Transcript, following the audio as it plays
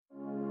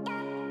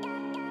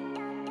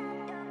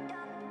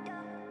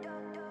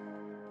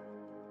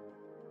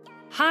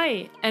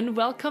Hi, and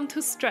welcome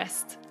to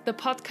Stressed, the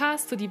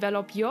podcast to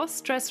develop your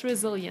stress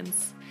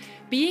resilience.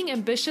 Being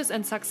ambitious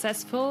and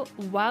successful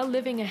while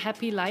living a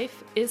happy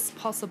life is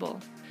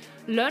possible.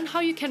 Learn how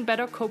you can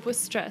better cope with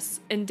stress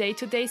in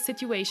day-to-day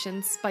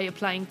situations by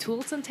applying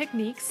tools and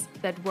techniques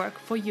that work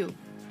for you.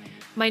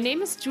 My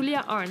name is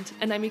Julia Arndt,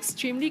 and I'm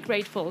extremely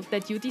grateful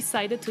that you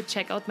decided to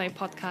check out my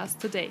podcast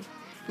today.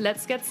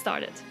 Let's get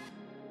started.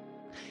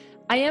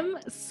 I am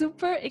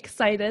super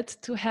excited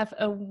to have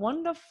a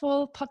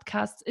wonderful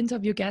podcast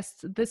interview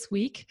guest this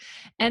week,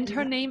 and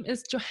her name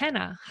is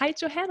Johanna. Hi,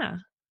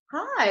 Johanna.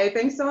 Hi,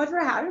 thanks so much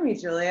for having me,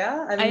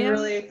 Julia. I'm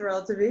really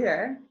thrilled to be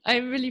here.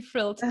 I'm really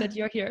thrilled that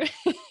you're here.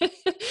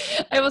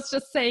 I was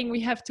just saying we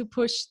have to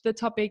push the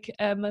topic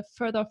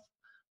further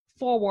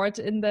forward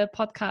in the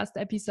podcast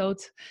episode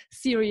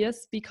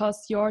series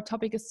because your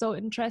topic is so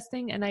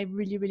interesting and I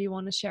really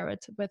want to share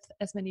it with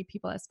as many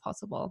people as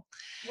possible.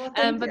 Well,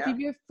 but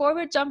before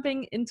we're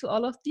jumping into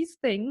all of these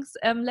things,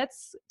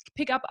 let's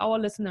pick up our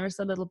listeners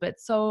a little bit.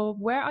 So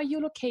where are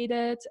you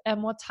located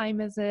and what time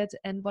is it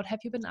and what have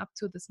you been up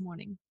to this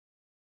morning?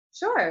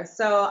 Sure.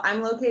 So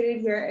I'm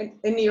located here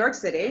in New York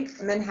City,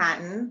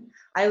 Manhattan.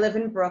 I live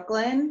in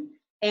Brooklyn.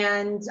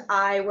 And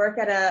I work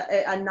at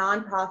a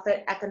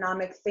nonprofit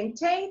economic think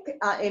tank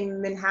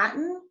in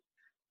Manhattan.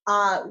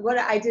 What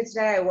I did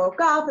today, I woke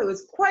up. It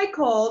was quite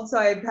cold, so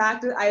I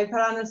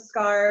put on a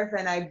scarf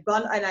and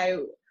I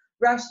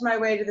rushed my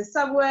way to the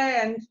subway,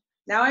 and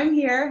now I'm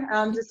here.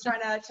 I'm just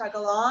trying to chug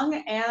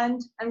along, and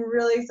I'm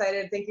really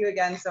excited. Thank you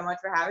again so much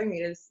for having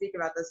me to speak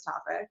about this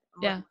topic.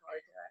 I'm looking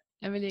forward to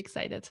it. I'm really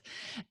excited.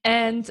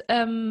 And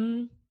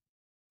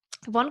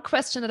one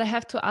question that I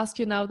have to ask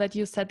you now that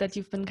you said that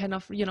you've been kind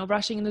of,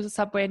 rushing into the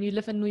subway and you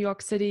live in New York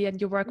City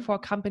and you work for a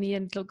company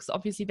and it looks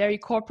obviously very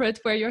corporate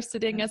where you're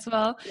sitting as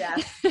well.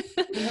 Yes.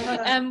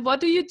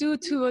 What do you do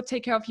to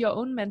take care of your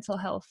own mental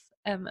health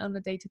on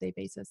a day-to-day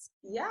basis?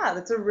 Yeah,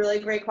 that's a really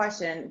great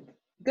question.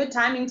 Good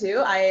timing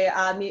too.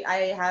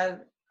 I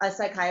have a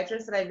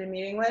psychiatrist that I've been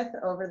meeting with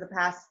over the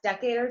past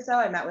decade or so.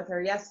 I met with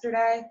her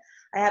yesterday.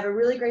 I have a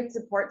really great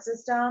support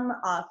system,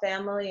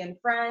 family and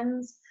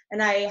friends.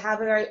 And I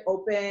have a very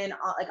open,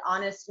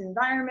 honest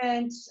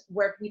environment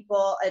where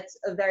it's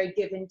a very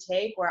give and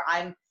take, where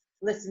I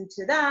listen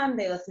to them,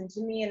 they listen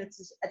to me, and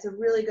it's a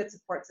really good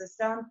support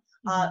system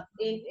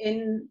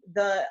in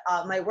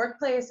my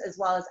workplace as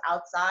well as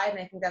outside. And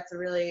I think that's a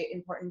really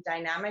important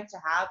dynamic to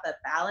have, that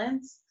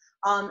balance.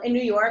 In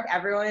New York,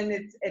 everyone,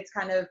 it's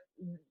kind of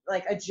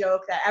like a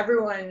joke that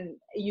everyone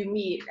you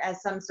meet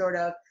has some sort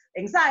of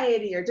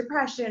anxiety or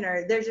depression,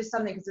 or there's just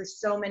something, because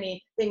there's so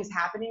many things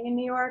happening in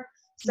New York.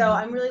 So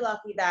I'm really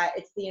lucky that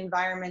it's the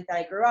environment that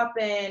I grew up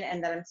in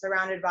and that I'm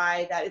surrounded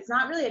by, that it's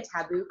not really a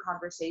taboo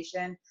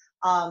conversation.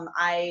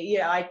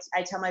 I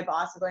tell my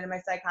boss I'm going to my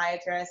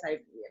psychiatrist.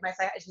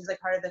 She's like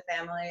part of the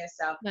family.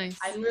 So nice.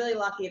 I'm really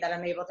lucky that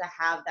I'm able to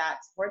have that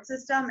support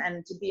system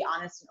and to be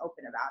honest and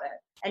open about it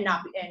and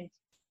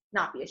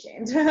not be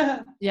ashamed.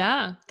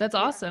 Yeah, that's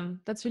awesome.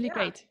 That's really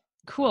great.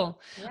 Cool.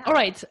 Yeah. All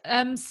right.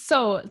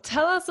 So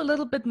tell us a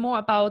little bit more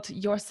about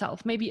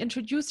yourself. Maybe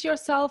introduce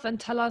yourself and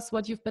tell us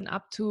what you've been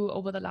up to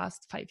over the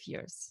last 5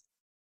 years.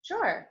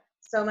 Sure.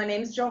 So my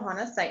name is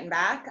Johanna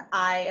Seitenbach.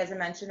 As I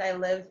mentioned, I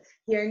live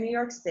here in New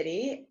York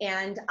City,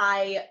 and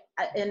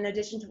in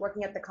addition to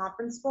working at the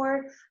Conference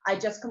Board, I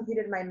just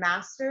completed my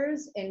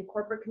master's in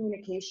corporate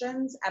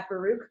communications at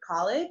Baruch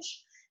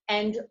College.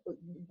 And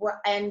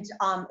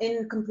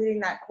in completing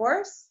that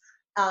course,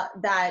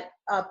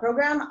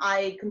 program,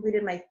 I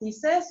completed my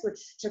thesis,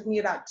 which took me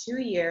about 2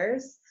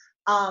 years.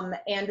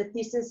 And the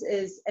thesis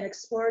is an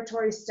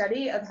exploratory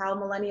study of how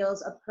millennials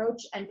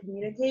approach and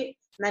communicate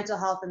mental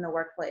health in the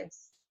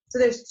workplace. So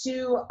there's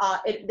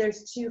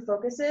two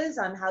focuses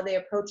on how they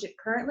approach it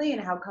currently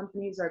and how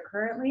companies are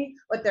currently,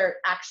 what they're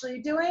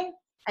actually doing.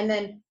 And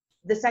then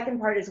the second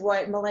part is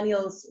what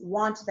millennials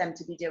want them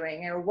to be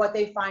doing, or what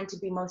they find to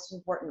be most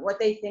important, what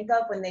they think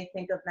of when they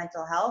think of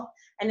mental health.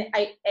 And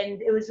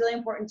it was really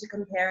important to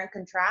compare and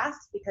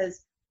contrast,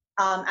 because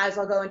as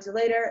I'll go into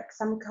later,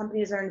 some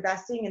companies are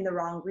investing in the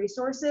wrong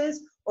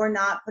resources or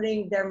not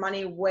putting their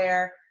money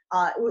where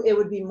it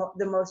would be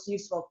the most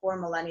useful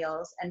for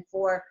millennials and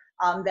for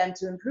them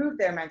to improve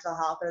their mental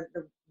health or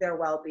their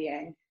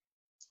well-being.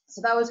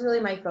 So that was really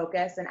my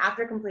focus. And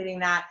after completing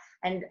that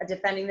and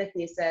defending the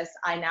thesis,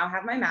 I now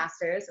have my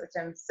master's, which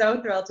I'm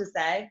so thrilled to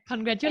say.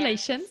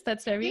 Congratulations.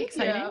 That's very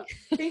exciting.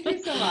 Thank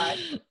you so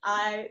much.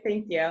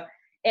 Thank you.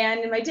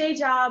 And in my day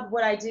job,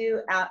 what I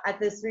do at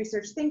this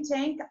research think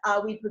tank,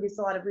 we produce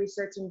a lot of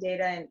research and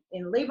data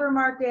in labor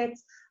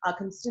markets,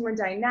 consumer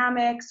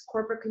dynamics,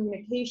 corporate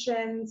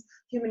communications,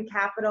 human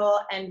capital.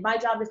 And my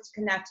job is to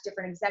connect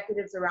different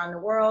executives around the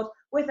world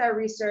with our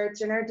research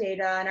and our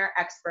data and our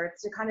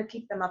experts to kind of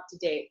keep them up to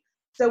date.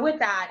 So with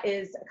that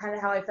is kind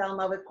of how I fell in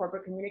love with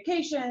corporate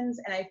communications,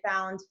 and I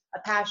found a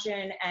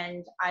passion,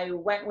 and I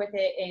went with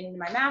it in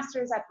my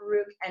master's at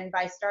Baruch. And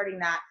by starting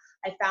that,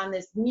 I found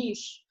this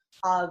niche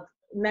of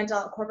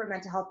corporate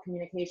mental health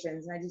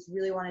communications. And I just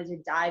really wanted to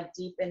dive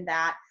deep in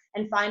that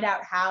and find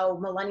out how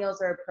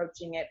millennials are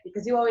approaching it,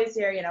 because you always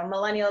hear,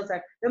 millennials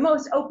are the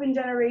most open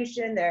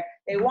generation.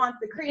 They want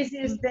the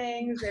craziest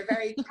things. They're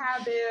very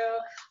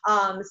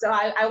taboo. So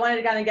I wanted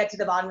to kind of get to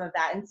the bottom of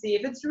that and see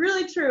if it's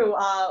really true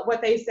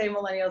what they say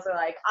millennials are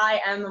like.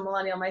 I am a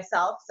millennial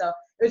myself, so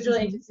it was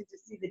really interesting to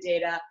see the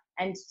data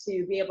and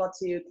to be able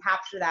to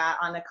capture that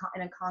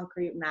in a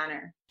concrete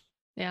manner.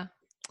 Yeah.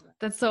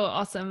 That's so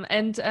awesome.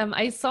 And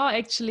I saw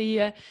actually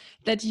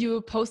that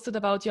you posted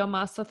about your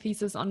master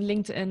thesis on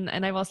LinkedIn.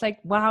 And I was like,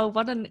 wow,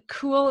 what a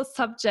cool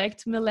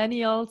subject,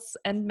 millennials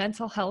and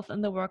mental health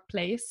in the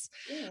workplace.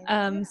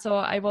 So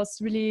I was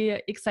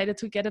really excited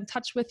to get in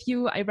touch with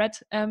you. I read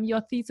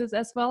your thesis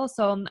as well.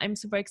 So I'm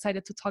super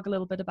excited to talk a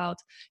little bit about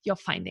your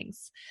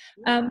findings.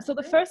 So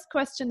the first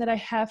question that I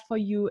have for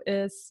you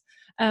is,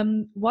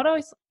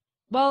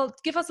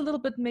 give us a little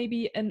bit,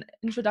 maybe an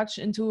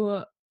introduction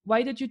into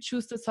why did you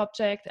choose the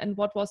subject and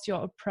what was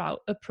your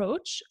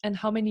approach, and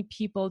how many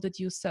people did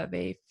you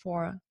survey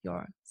for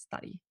your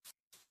study?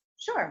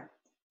 Sure.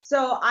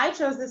 So I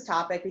chose this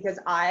topic because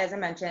I, as I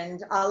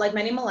mentioned, like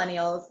many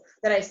millennials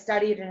that I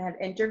studied and have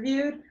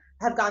interviewed,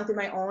 have gone through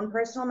my own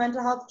personal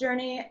mental health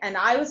journey. And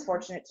I was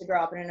fortunate to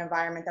grow up in an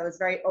environment that was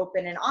very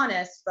open and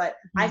honest, but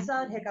I still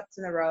had hiccups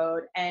in the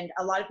road. And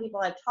a lot of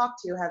people I've talked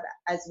to have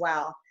as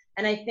well.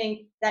 And I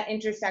think that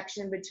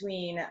intersection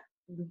between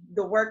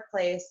the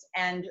workplace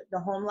and the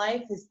home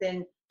life has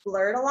been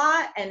blurred a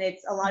lot, and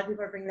it's a lot of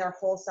people are bringing their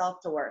whole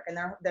self to work, and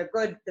they're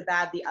good, the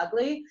bad, the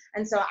ugly.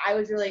 And so I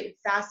was really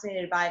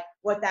fascinated by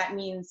what that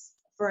means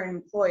for an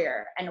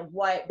employer and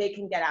what they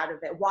can get out of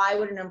it. Why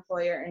would an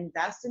employer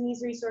invest in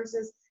these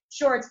resources?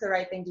 Sure, it's the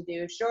right thing to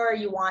do. Sure,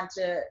 you want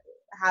to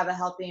have a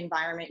healthy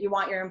environment. You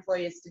want your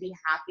employees to be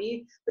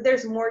happy, but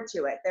there's more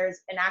to it.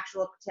 There's an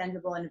actual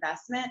tangible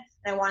investment.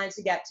 And I wanted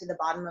to get to the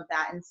bottom of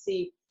that and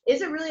see,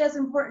 is it really as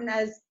important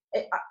as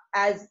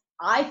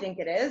I think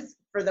it is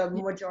for the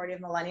majority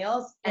of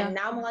millennials? And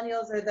now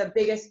millennials are the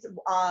biggest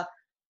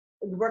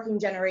working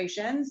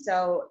generation,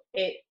 so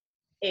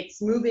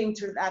it's moving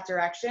to that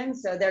direction.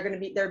 So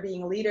they're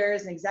being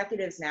leaders and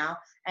executives now.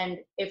 And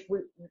if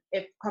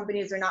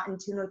companies are not in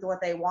tune with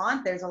what they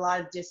want, there's a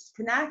lot of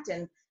disconnect,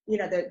 and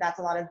that's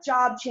a lot of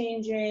job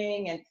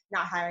changing and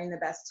not hiring the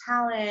best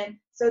talent.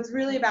 So it's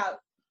really about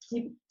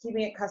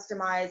keeping it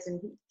customized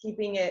and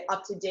keeping it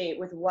up to date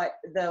with what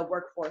the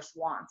workforce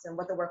wants and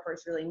what the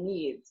workforce really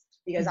needs.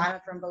 Because I'm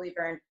a firm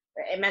believer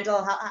in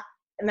mental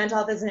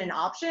health isn't an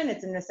option;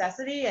 it's a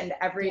necessity. And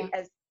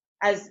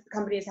as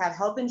companies have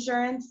health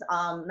insurance,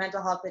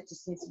 mental health, it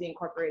just needs to be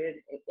incorporated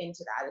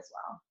into that as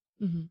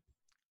well.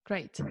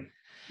 Great.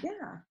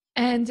 Yeah.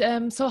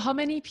 And so, how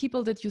many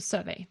people did you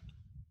survey?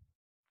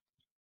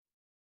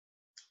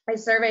 I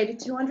surveyed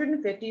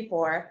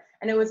 254.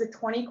 And it was a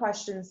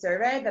 20-question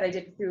survey that I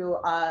did through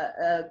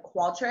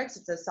Qualtrics.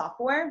 It's a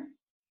software.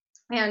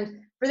 And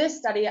for this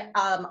study,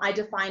 I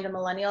defined a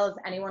millennial as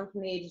anyone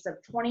from the ages of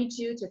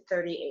 22 to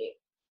 38.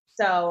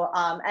 So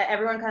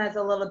everyone kind of has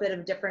a little bit of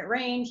a different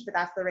range, but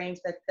that's the range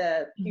that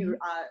the Pew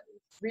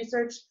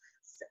Research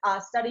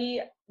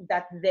study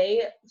that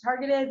they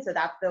targeted. So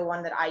that's the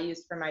one that I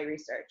used for my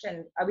research.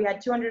 And we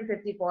had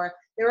 254.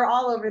 They were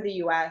all over the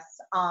US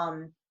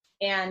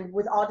and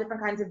with all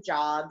different kinds of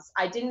jobs.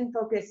 I didn't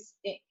focus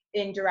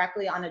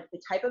indirectly on the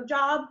type of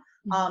job.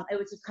 It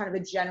was just kind of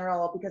a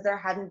general, because there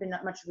hadn't been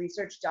much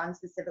research done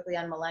specifically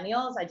on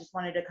millennials. I just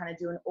wanted to kind of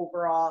do an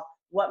overall,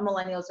 what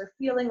millennials are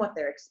feeling, what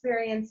they're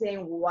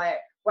experiencing, what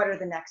are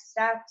the next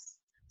steps.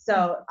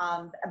 So,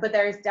 but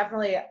there's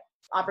definitely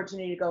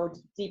opportunity to go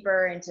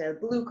deeper into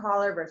blue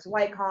collar versus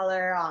white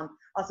collar.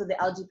 Also the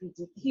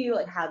LGBTQ,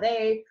 like how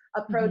they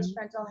approach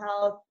mental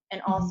health,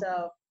 and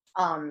also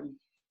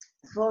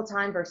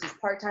full-time versus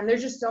part-time.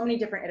 There's just so many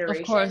different iterations.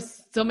 Of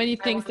course, so many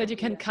things that you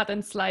can cut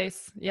and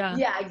slice.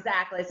 Yeah,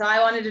 exactly. So I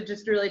wanted to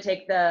just really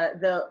take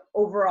the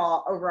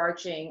overall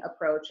overarching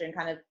approach and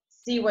kind of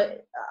see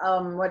what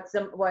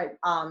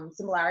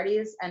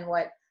similarities and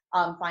what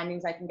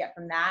findings I can get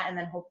from that, and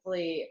then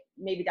hopefully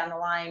maybe down the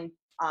line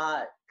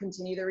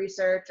continue the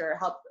research or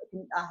help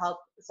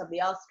somebody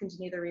else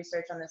continue the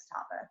research on this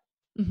topic.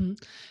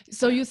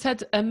 So you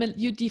said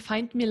you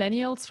defined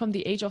millennials from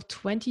the age of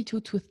 22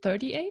 to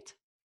 38?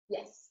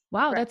 Yes.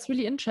 Wow, correct. That's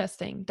really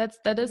interesting.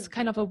 That is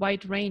kind of a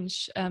wide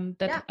range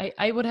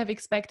I would have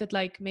expected,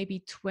 like maybe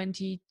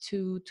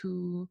 22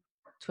 to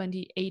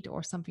 28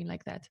 or something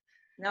like that.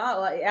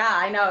 No, yeah,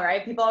 I know,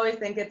 right? People always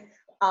think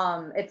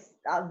it's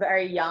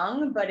very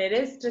young, but it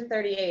is to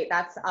 38.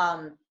 That's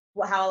how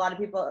a lot of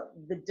people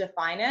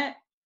define it.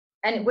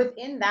 And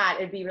within that,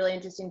 it'd be really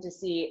interesting to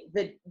see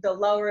the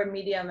lower,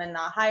 medium, and the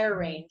higher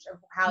range of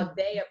how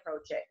they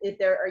approach it. If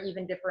there are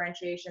even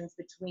differentiations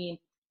between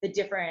the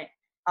different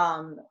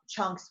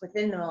chunks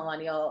within the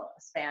millennial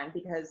span,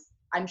 because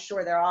I'm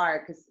sure there are,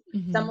 because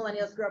some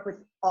millennials grew up with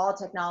all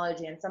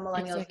technology, and some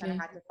millennials kind of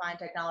had to find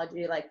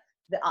technology like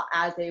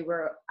as they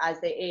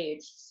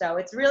aged. So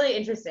it's really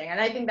interesting, and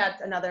I think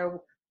that's another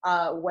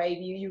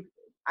way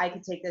I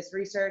could take this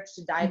research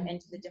to dive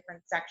into the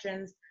different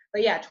sections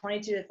But yeah,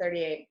 22 to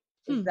 38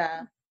 is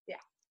the, yeah.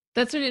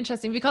 That's really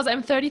interesting because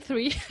I'm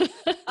 33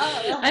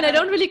 Oh. and I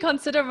don't really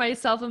consider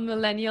myself a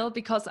millennial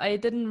because I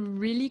didn't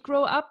really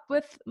grow up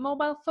with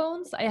mobile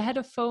phones. I had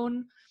a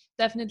phone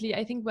definitely,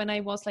 I think when I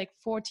was like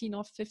 14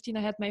 or 15, I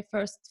had my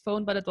first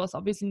phone, but it was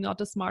obviously not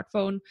a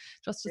smartphone.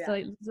 It was just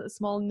a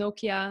small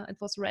Nokia. It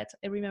was red.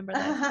 I remember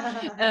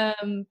that.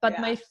 But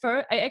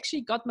I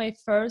actually got my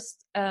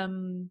first,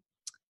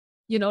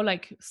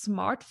 like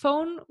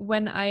smartphone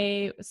when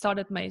I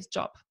started my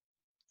job.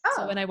 Oh.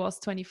 So when I was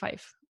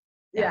 25.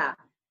 Yeah.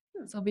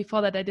 So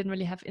before that, I didn't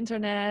really have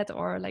internet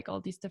or like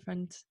all these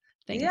different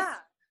things. Yeah.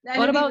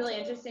 And it'd be really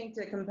interesting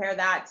to compare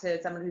that to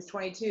someone who's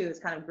 22, who's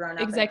kind of grown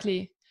up.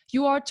 Exactly.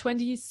 You are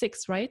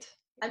 26, right?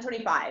 I'm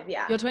 25.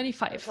 Yeah. You're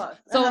 25. Close.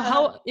 So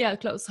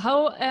close.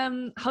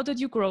 How did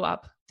you grow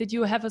up? Did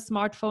you have a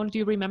smartphone? Do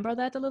you remember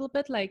that a little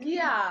bit?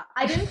 Yeah,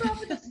 I didn't grow up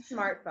with a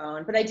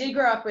smartphone, but I did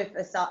grow up with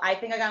I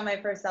think I got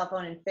my first cell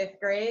phone in 5th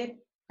grade.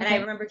 And I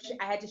remember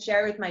I had to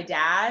share it with my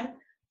dad.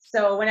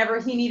 So whenever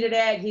he needed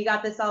it, he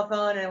got the cell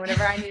phone, and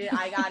whenever I needed it,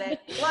 I got it.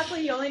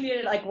 Luckily, he only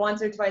needed it like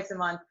once or twice a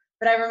month.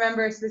 But I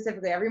remember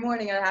specifically every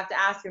morning I'd have to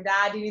ask him,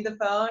 Dad, do you need the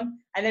phone?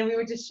 And then we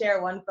would just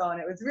share one phone.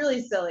 It was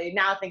really silly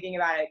now thinking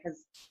about it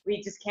because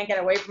we just can't get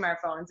away from our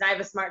phones. And I have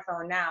a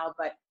smartphone now,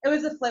 but it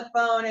was a flip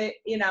phone. It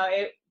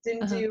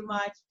didn't do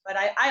much, but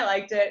I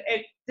liked it.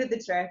 It did the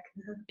trick.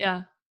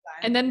 Yeah.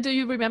 And then do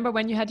you remember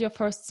when you had your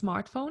first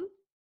smartphone?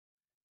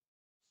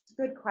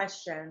 Good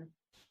question.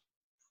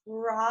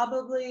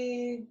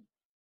 Probably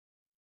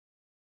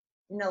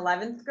in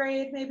 11th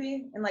grade,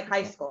 maybe in like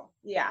high school.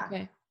 Yeah.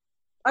 Okay.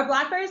 Are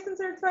Blackberries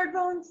considered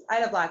smartphones? I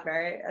had a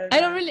Blackberry. I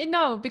don't really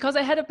know because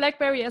I had a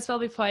Blackberry as well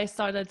before I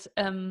started,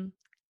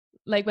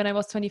 like when I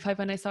was 25,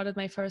 when I started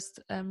my first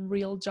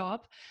real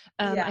job.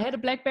 I had a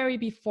Blackberry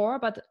before,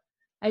 but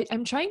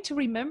I'm trying to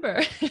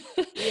remember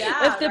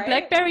if the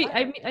Blackberry,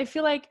 I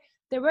feel like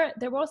there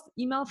was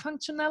email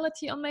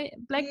functionality on my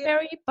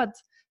Blackberry, but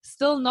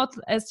still not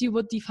as you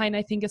would define,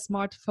 I think, a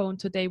smartphone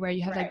today where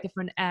you have like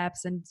different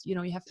apps and, you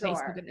have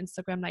Facebook and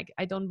Instagram. Like,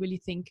 I don't really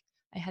think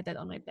I had that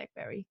on my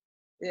Blackberry.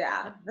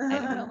 Yeah. I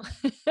don't know.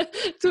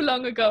 Too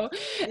long ago.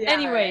 Yeah,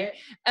 anyway,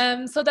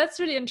 so that's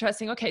really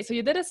interesting. Okay, so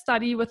you did a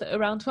study with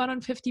around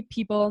 250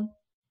 people.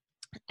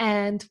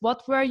 And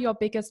what were your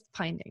biggest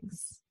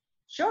findings?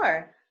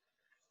 Sure.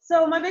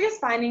 So my biggest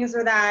findings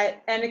were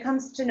that, and it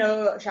comes to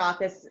no shock,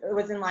 this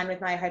was in line with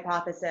my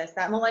hypothesis,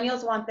 that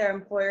millennials want their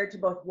employer to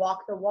both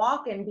walk the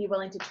walk and be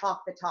willing to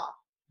talk the talk.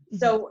 Mm-hmm.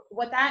 So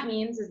what that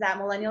means is that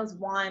millennials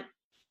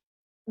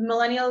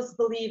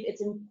believe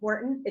it's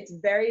important, it's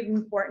very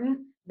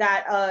important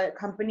that a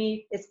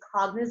company is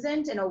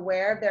cognizant and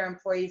aware of their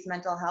employees'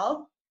 mental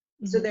health.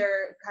 Mm-hmm. So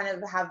they're kind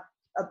of have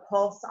a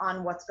pulse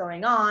on what's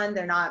going on.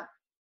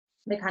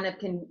 They kind of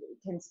can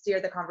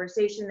steer the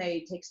conversation.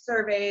 They take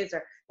surveys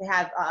or they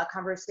have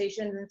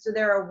conversations. And so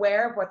they're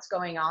aware of what's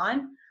going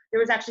on.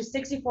 There was actually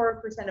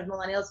 64% of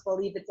millennials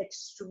believe it's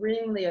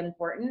extremely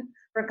important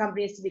for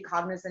companies to be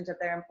cognizant of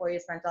their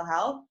employees' mental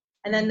health.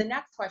 And then the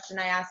next question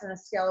I asked on a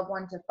scale of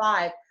 1 to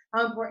 5,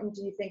 how important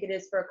do you think it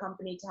is for a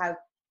company to have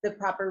the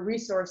proper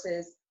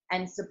resources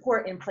and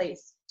support in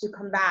place to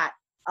combat,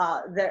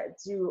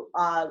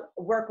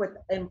 work with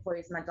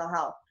employees' mental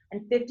health?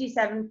 And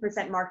 57%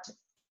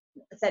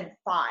 said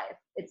 5.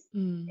 It's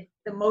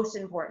the most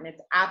important.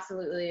 It's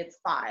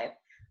 5.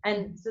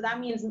 And so that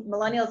means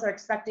millennials are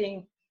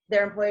expecting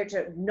their employer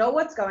to know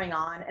what's going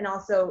on and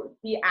also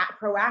be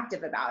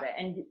proactive about it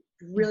and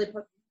really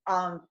put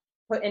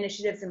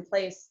initiatives in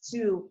place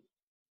to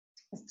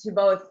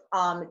both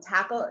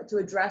to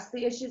address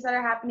the issues that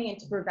are happening and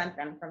to prevent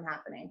them from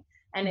happening.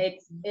 And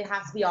it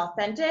has to be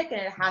authentic,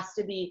 and it has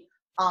to be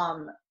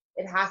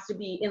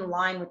in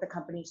line with the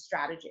company's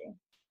strategy.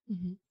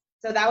 Mm-hmm.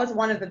 So that was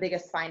one of the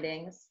biggest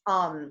findings.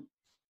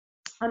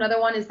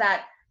 Another one is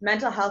that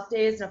mental health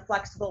days and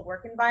flexible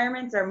work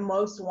environments are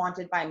most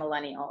wanted by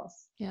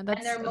millennials. Yeah,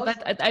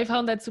 I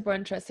found that super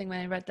interesting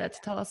when I read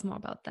that. Tell us more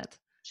about that.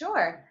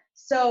 Sure.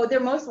 So they're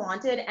most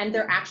wanted, and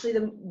they're actually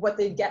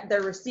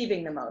they're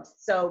receiving the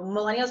most. So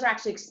millennials are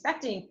actually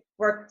expecting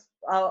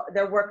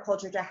their work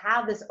culture to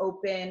have this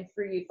open,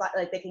 free,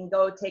 like they can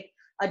go take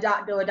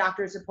do a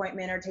doctor's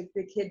appointment or take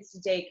the kids to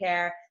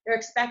daycare. They're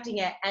expecting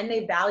it, and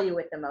they value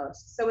it the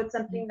most. So it's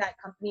something that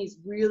companies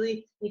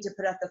really need to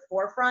put at the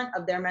forefront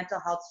of their mental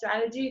health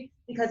strategy,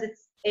 because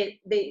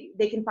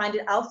they can find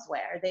it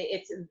elsewhere.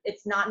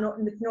 It's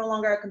no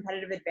longer a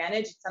competitive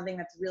advantage. It's something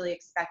that's really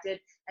expected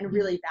and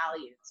really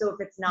valued. So if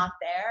it's not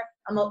there,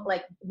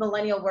 like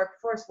millennial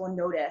workforce will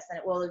notice, and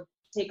it will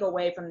take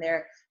away from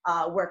their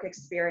work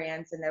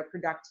experience and their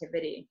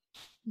productivity.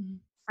 Mm-hmm.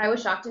 I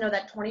was shocked to know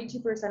that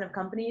 22% of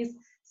companies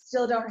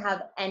still don't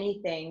have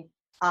anything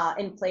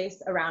in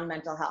place around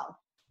mental health,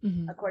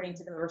 mm-hmm. according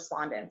to the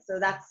respondents. So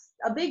that's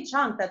a big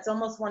chunk. That's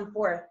almost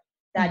 1/4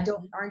 that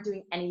mm-hmm. aren't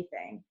doing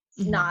anything.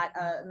 It's mm-hmm. not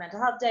a mental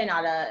health day,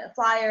 not a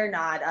flyer,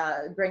 not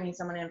bringing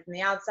someone in from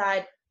the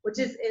outside, which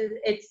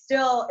it's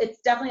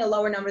definitely a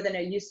lower number than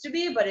it used to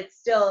be, but it's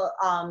still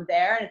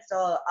there, and it's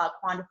still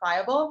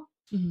quantifiable.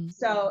 Mm-hmm.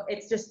 So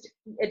it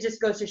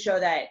just goes to show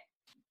that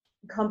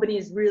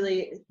companies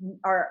really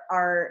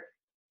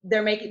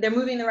they're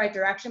moving in the right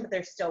direction, but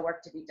there's still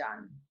work to be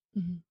done.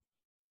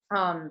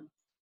 Mm-hmm.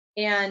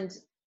 And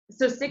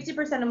so 60%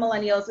 of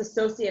millennials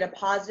associate a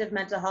positive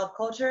mental health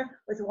culture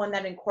with one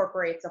that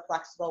incorporates a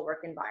flexible work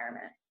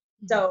environment.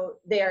 Mm-hmm. So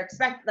they are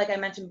like I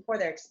mentioned before,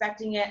 they're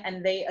expecting it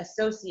and they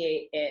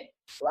associate it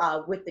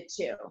with the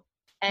two.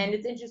 And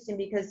it's interesting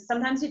because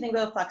sometimes you think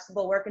of a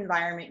flexible work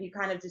environment, you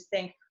kind of just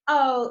think,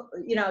 oh,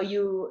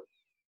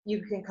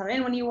 you can come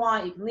in when you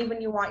want, you can leave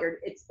when you want.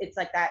 It's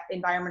like that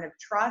environment of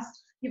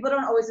trust. People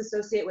don't always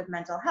associate with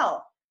mental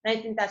health. And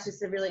I think that's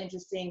just a really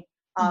interesting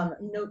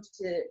note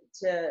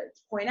to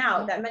point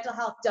out, that mental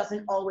health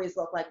doesn't always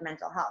look like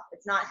mental health.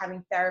 It's not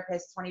having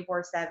therapists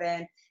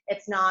 24/7.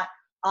 It's not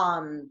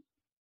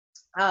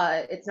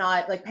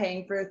like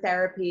paying for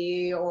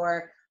therapy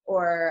or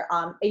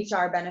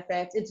HR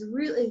benefits. It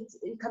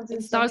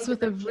starts with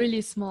the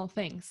really small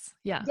things.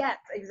 Yeah. Yes,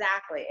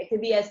 exactly. It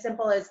could be as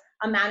simple as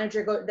the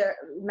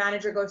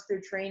manager goes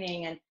through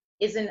training and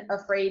isn't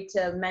afraid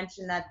to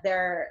mention that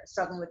they're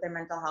struggling with their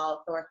mental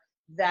health, or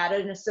that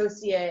an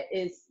associate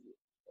is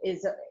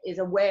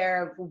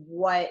aware of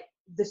what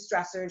the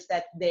stressors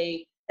that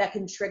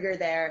can trigger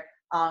their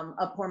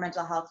a poor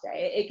mental health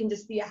day. It can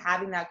just be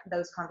having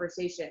those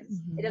conversations.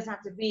 Mm-hmm. It doesn't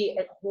have to be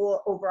a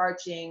whole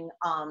overarching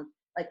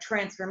like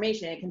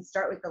transformation. It can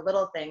start with the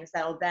little things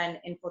that'll then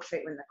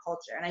infiltrate in the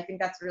culture. And I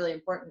think that's really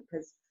important,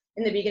 because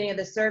in the beginning of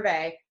the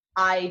survey,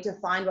 I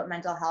defined what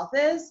mental health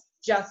is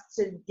just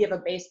to give a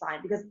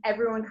baseline, because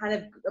everyone kind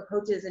of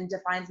approaches and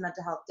defines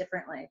mental health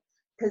differently.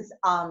 Because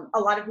a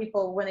lot of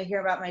people, when they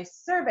hear about my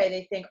survey,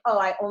 they think, oh,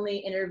 I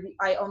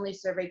only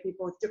surveyed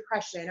people with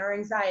depression or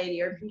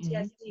anxiety or PTSD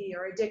mm-hmm.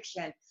 or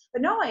addiction.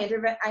 But no, I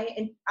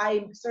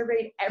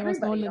surveyed everybody. There was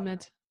no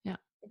limit. Yeah.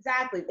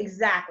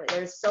 Exactly.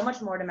 There's so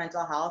much more to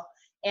mental health,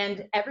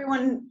 and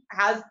everyone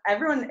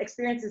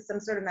experiences some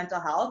sort of mental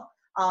health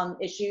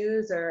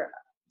issues or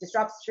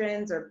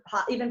disruptions, or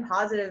even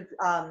positive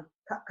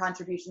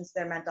contributions to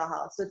their mental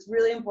health. So it's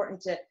really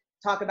important to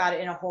talk about it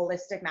in a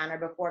holistic manner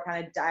before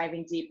kind of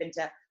diving deep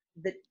into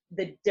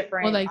the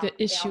different, or like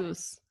the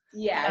issues.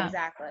 Yeah,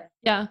 exactly.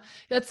 Yeah,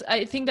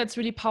 I think that's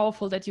really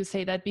powerful that you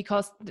say that,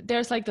 because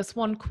there's like this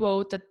one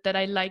quote that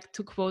I like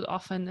to quote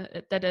often,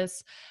 that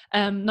is,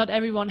 not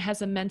everyone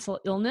has a mental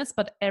illness,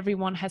 but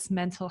everyone has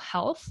mental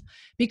health,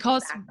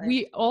 because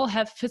we all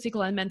have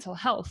physical and mental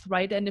health,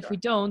 right? And if we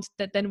don't,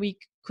 then we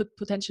could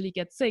potentially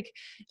get sick,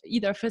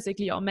 either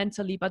physically or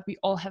mentally, but we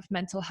all have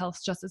mental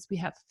health just as we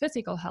have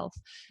physical health.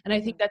 And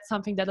I think that's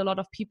something that a lot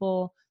of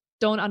people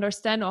don't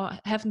understand or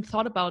haven't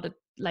thought about it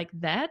like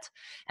that.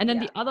 And then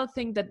the other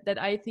thing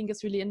that I think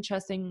is really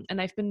interesting,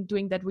 and I've been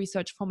doing that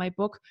research for my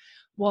book,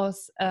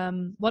 was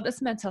what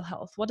is mental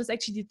health? What is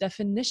actually the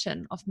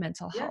definition of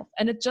mental health?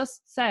 And it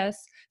just says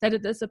that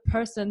it is a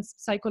person's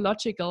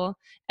psychological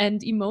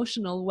and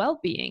emotional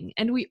well-being.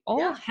 And we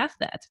all have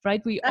that,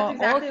 right? We are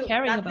all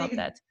caring about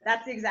that.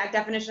 That's the exact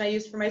definition I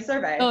used for my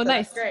survey. Oh, so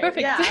nice.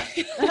 Perfect. Yeah.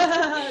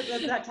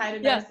 That tied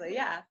in nicely.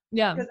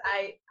 Yeah. Because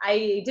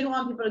I didn't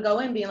want people to go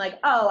in being like,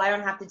 oh, I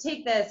don't have to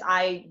take this.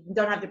 I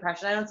don't have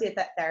depression. I don't see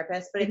a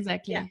therapist. But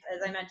exactly. As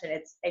I mentioned,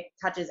 it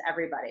touches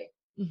everybody.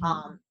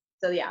 Mm-hmm.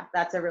 So yeah,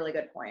 that's a really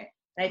good point.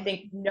 And I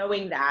think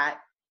knowing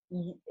that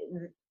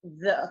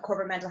the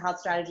corporate mental health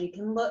strategy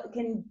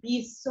can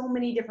be so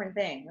many different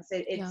things.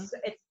 It's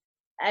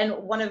and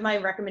one of my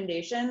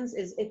recommendations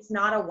is, it's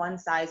not a one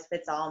size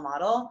fits all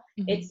model.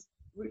 Mm-hmm. It's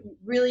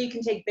really, you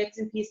can take bits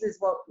and pieces.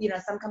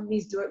 Some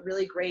companies do it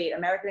really great.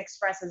 American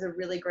Express has a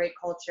really great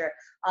culture.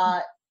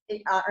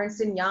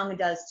 Ernst & Young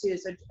does too.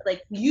 So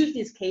like, use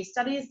these case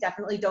studies.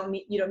 Definitely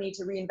you don't need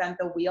to reinvent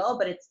the wheel,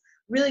 but it's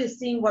really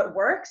seeing what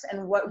works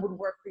and what would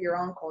work for your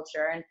own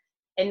culture,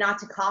 and not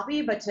to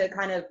copy, but to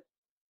kind of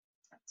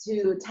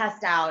to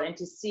test out and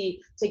to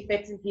take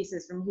bits and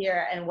pieces from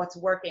here and what's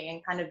working,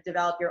 and kind of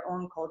develop your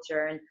own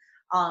culture.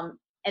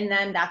 And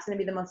then that's going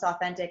to be the most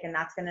authentic, and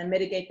that's going to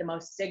mitigate the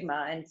most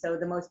stigma. And so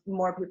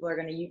more people are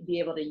going to be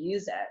able to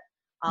use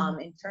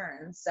it in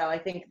turn. So I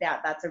think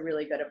that's a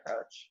really good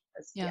approach.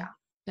 Yeah,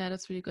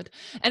 that's really good.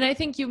 And I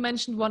think you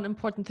mentioned one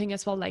important thing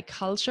as well, like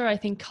culture. I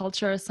think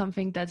culture is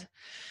something that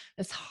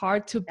is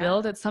hard to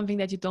build. It's something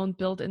that you don't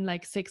build in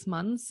like 6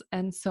 months.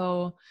 And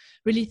so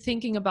really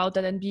thinking about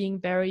that and being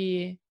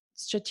very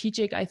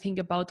strategic, I think,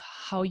 about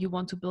how you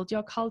want to build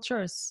your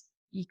culture is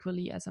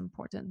equally as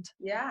important.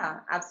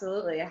 Yeah,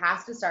 absolutely. It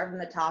has to start from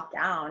the top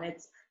down.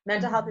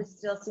 Mental health is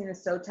still seen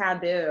as so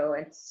taboo.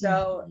 It's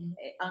so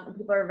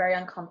people are very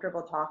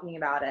uncomfortable talking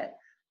about it.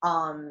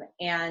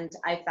 And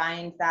I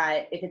find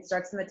that if it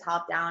starts from the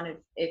top down,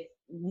 if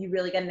you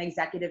really get an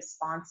executive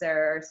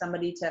sponsor or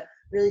somebody to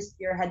really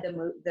spearhead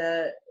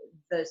the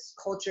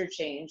culture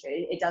change,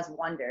 it does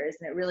wonders,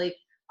 and it really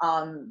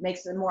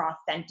makes it more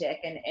authentic,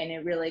 and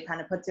it really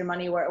kind of puts your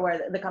money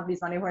where the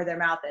company's money where their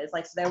mouth is.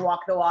 Like, so they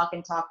walk the walk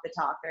and talk the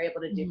talk. They're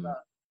able to do both.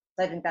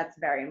 So I think that's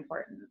very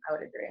important. I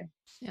would agree.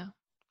 Yeah,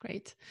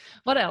 great.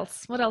 What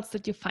else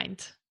did you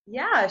find?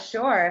 Yeah,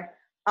 sure.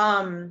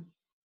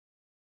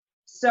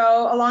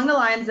 So along the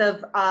lines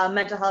of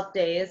mental health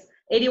days,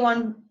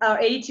 82%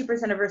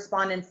 of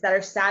respondents that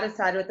are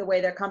satisfied with the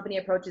way their company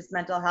approaches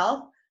mental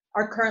health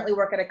are currently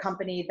work at a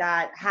company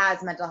that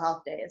has mental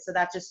health days. So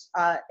that just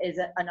is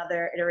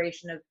another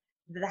iteration of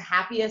the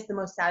happiest, the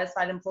most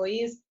satisfied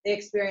employees. They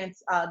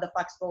experience the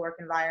flexible work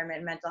environment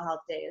and mental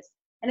health days.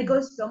 And it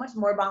goes so much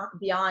more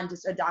beyond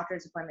just a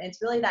doctor's appointment.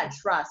 It's really that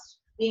trust,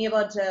 being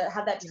able to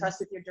have that trust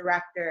with your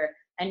director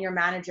and your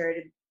manager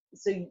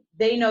so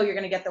they know you're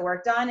going to get the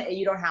work done.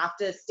 You don't have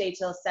to stay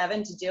till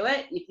 7 to do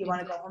it. If you want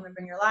to go home and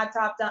bring your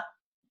laptop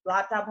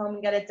home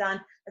and get it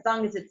done, as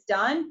long as it's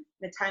done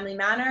in a timely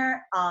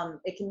manner,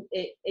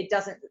 it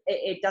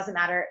doesn't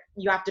matter.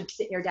 You have to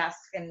sit in your desk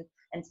and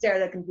stare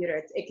at the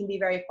computer. It can be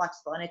very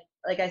flexible. And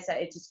like I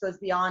said, it just goes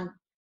beyond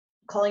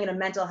calling it a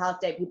mental health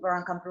day. People are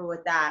uncomfortable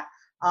with that.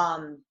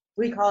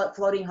 We call it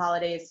floating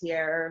holidays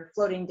here, or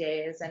floating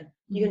days, and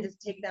you can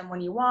just take them when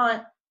you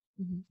want.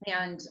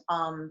 And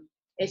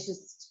it's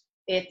just,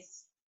 it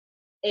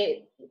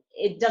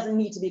doesn't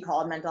need to be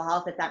called mental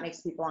health if that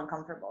makes people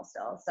uncomfortable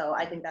still. So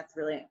I think that's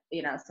really,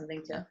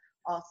 something to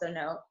also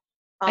note.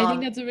 I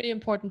think that's a really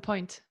important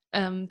point.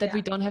 That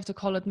we don't have to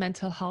call it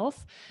mental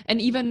health. And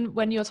even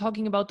when you're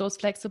talking about those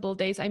flexible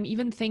days, I'm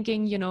even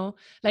thinking,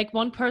 like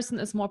one person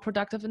is more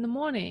productive in the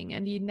morning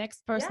and the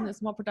next person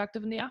is more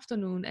productive in the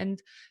afternoon,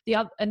 and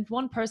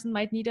one person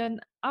might need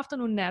an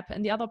afternoon nap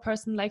and the other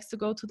person likes to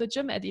go to the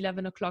gym at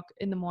 11 o'clock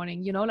in the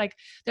morning. Like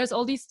there's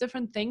all these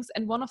different things.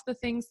 And one of the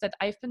things that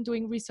I've been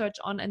doing research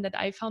on and that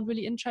I found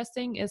really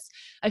interesting is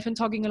I've been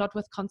talking a lot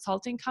with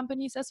consulting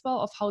companies as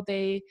well of how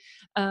they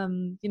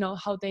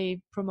how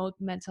they promote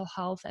mental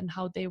health and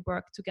how they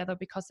work together,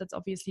 because that's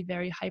obviously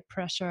very high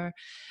pressure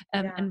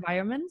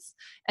environments.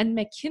 And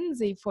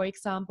McKinsey, for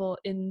example,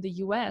 in the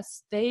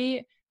US,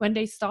 when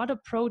they start a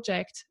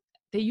project,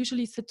 they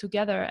usually sit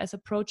together as a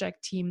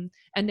project team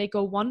and they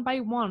go one by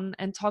one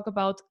and talk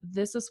about,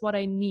 this is what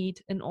I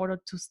need in order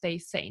to stay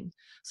sane.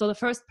 So the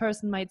first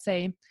person might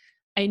say,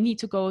 I need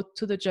to go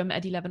to the gym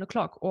at 11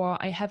 o'clock, or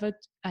I have a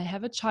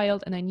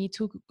child and I need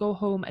to go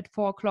home at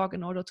 4 o'clock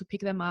in order to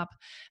pick them up.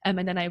 And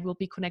then I will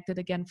be connected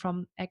again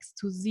from X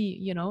to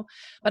Z,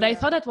 But I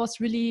thought that was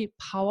really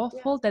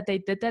powerful that they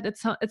did that.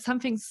 It's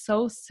something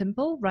so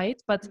simple, right?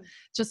 But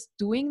just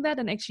doing that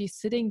and actually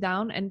sitting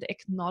down and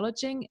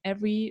acknowledging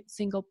every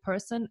single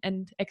person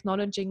and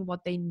acknowledging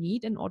what they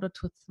need in order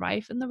to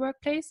thrive in the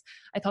workplace,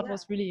 I thought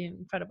was really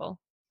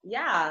incredible.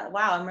 Yeah.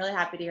 Wow. I'm really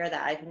happy to hear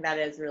that. I think that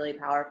is really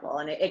powerful.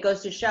 And it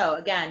goes to show,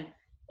 again,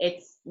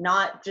 it's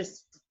not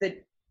just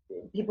the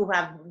people who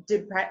have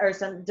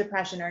some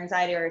depression or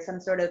anxiety or some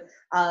sort of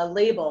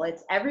label.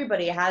 It's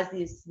everybody has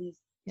these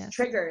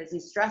triggers,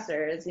 these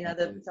stressors,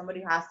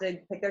 somebody who has to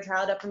pick their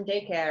child up from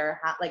daycare,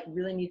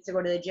 really needs to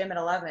go to the gym at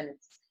 11.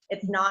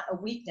 It's not a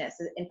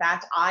weakness. In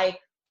fact, I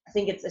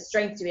think it's a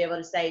strength to be able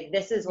to say,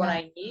 this is what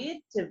I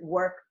need to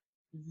work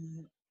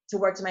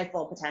to my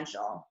full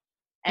potential.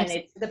 And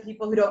it's the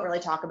people who don't really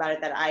talk about it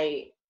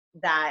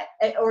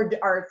or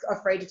are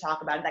afraid to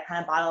talk about it that kind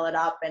of bottle it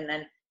up, and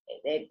then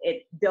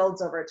it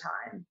builds over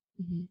time.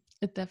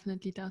 It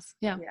definitely does.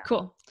 Yeah.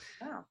 Cool.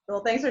 Wow.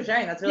 Well, thanks for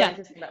sharing. That's really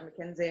interesting about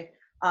McKinsey.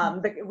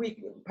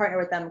 We partner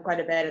with them quite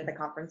a bit at the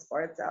conference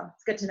board, so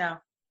it's good to know.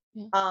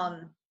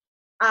 One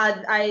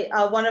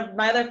of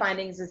my other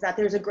findings is that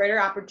there's a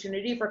greater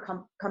opportunity for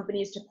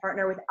companies to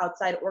partner with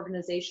outside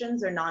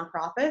organizations or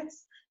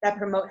nonprofits that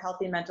promote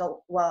healthy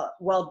mental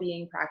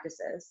well-being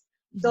practices.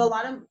 So a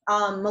lot of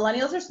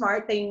millennials are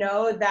smart. They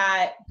know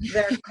that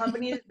their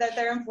companies, that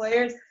their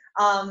employers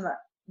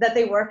that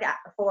they work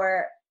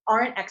for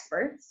aren't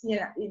experts.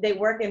 They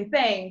work in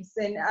banks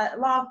and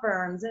law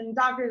firms and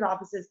doctors'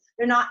 offices.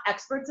 They're not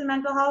experts in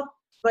mental health,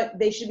 but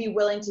they should be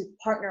willing to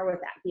partner with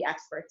the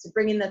experts, to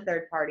bring in the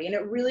third party. And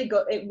it really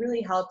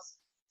helps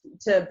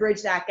to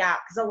bridge that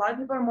gap, because a lot of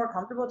people are more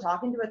comfortable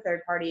talking to a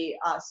third party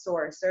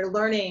source. They're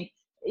learning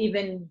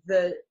even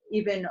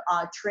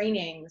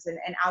trainings and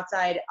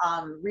outside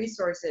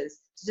resources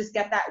to just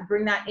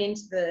bring that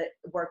into the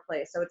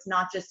workplace. So it's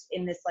not just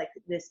in this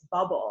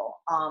bubble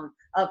of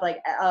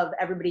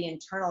everybody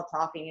internal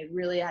talking. It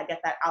really get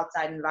that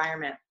outside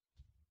environment.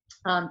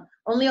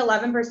 Only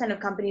 11% of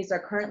companies are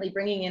currently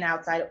bringing in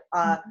outside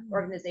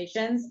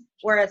organizations,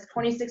 whereas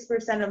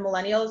 26% of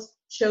millennials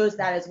chose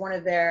that as one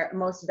of their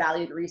most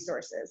valued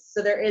resources.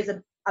 So there is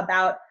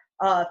about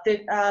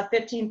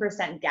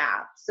 15%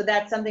 gap. So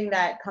that's something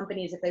that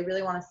companies, if they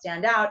really want to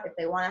stand out, if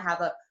they want to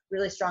have a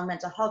really strong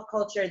mental health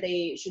culture,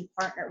 they should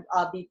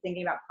be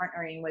thinking about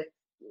partnering with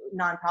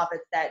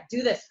nonprofits that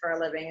do this for a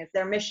living. It's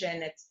their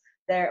mission. It's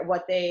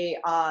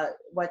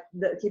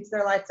keeps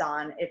their lights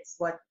on. It's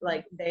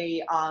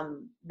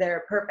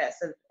their purpose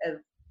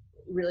of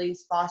really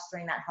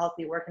fostering that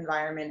healthy work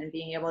environment and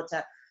being able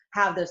to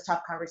have those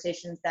tough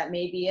conversations that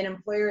maybe an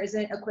employer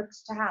isn't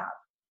equipped to have.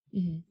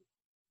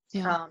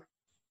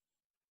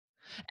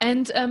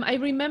 And I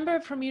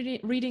remember from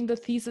reading the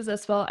thesis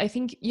as well, I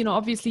think,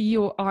 obviously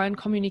you are in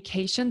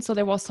communication. So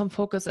there was some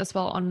focus as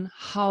well on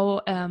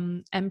how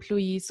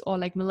employees or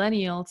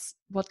millennials,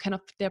 what kind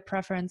of their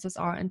preferences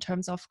are in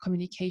terms of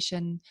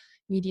communication,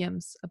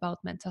 mediums about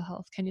mental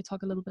health. Can you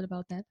talk a little bit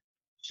about that?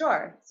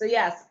 Sure. So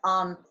yes,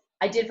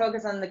 I did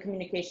focus on the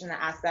communication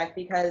aspect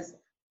because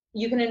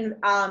you can,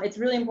 it's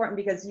really important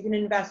because you can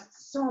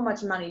invest so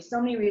much money, so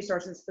many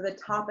resources for the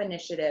top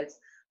initiatives,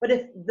 but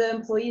if the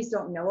employees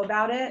don't know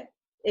about it,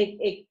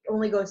 it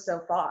only goes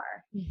so far.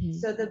 Mm-hmm.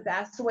 So the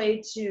best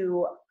way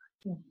to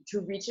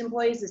reach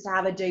employees is to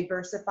have a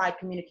diversified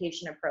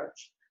communication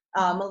approach.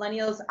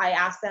 Millennials, I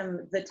asked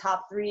them the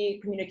top 3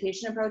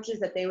 communication approaches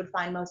that they would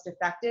find most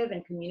effective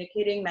in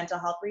communicating mental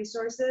health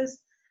resources.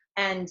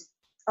 And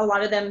a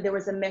lot of them, there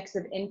was a mix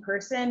of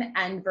in-person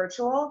and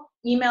virtual.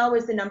 Email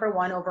was the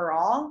 #1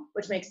 overall,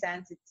 which makes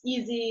sense. It's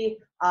easy.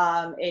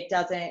 It's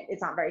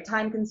not very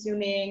time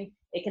consuming.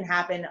 It can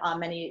happen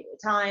many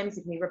times.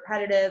 It can be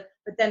repetitive.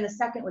 But then the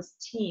second was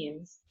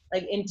Teams,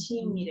 like in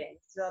team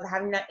meetings. So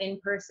having that in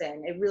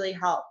person, it really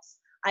helps.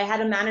 I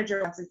had a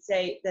manager once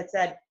that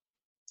said,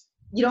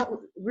 you don't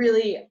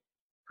really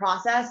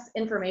process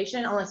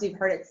information unless you've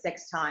heard it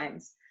 6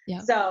 times. Yeah.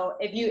 So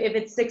if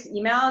it's 6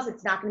 emails,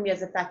 it's not going to be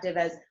as effective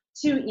as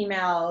 2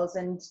 emails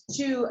and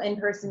 2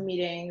 in-person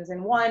meetings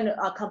and 1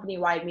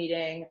 company-wide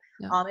meeting.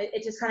 Yeah.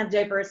 It just kind of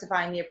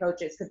diversifying the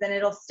approaches, because then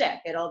it'll stick.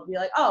 It'll be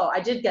like, oh, I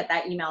did get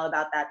that email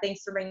about that.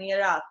 Thanks for bringing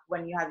it up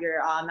when you have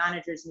your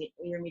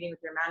you're meeting with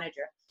your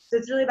manager. So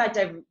it's really about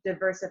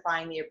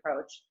diversifying the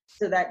approach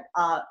so that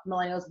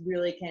millennials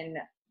really can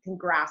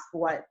grasp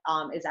what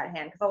is at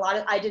hand.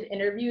 Because I did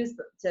interviews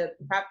to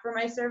prep for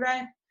my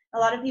survey. A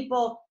lot of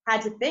people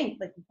had to think,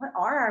 like, what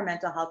are our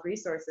mental health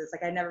resources?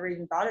 Like, I never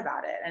even thought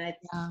about it. And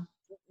it's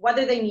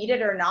whether they need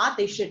it or not,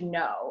 they should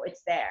know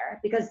it's there.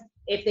 Because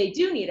if they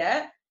do need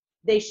it,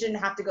 they shouldn't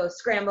have to go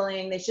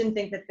scrambling. They shouldn't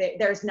think that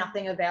there's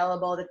nothing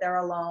available, that they're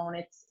alone.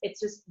 It's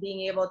just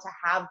being able to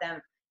have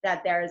them,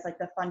 that there is like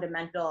the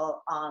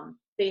fundamental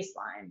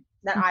baseline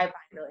that I find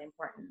really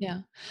important.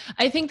 Yeah.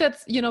 I think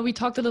that's, we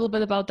talked a little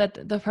bit about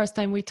that the first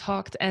time we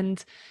talked,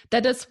 and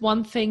that is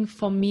one thing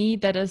for me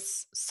that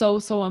is so,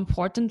 so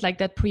important, like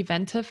that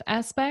preventive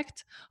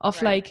aspect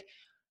of like,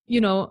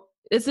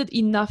 is it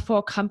enough for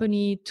a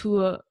company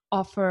to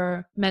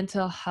offer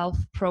mental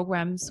health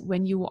programs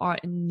when you are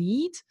in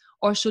need,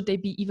 or should they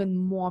be even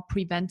more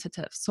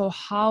preventative? So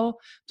how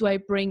do I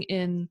bring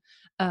in,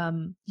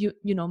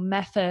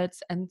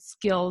 methods and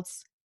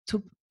skills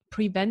to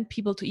prevent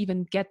people to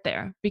even get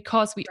there?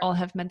 Because we all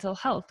have mental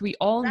health. We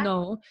all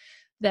know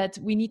that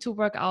we need to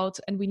work out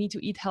and we need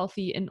to eat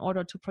healthy in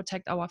order to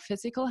protect our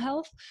physical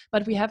health,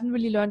 but we haven't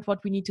really learned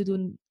what we need to do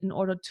in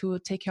order to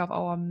take care of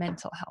our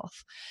mental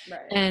health. Right.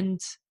 And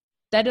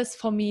that is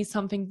for me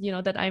something,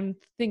 that I'm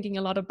thinking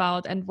a lot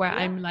about, and where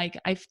I'm like,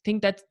 I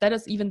think that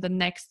is even the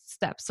next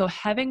step. So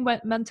having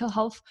mental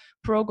health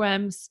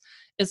programs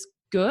is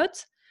good.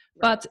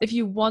 But if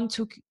you want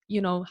to,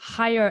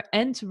 hire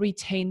and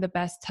retain the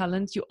best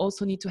talent, you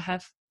also need to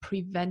have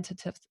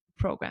preventative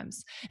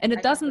programs. And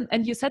it doesn't,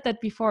 and you said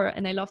that before,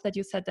 and I love that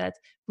you said that,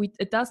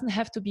 it doesn't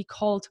have to be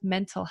called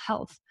mental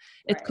health.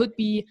 It could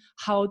be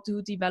how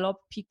to develop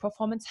peak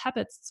performance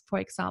habits, for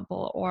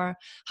example, or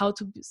how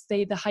to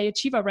stay the high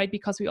achiever, right?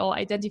 Because we all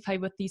identify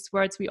with these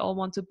words. We all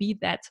want to be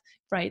that,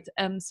 right?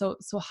 So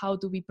how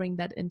do we bring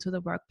that into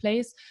the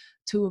workplace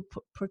to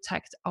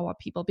protect our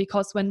people?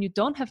 Because when you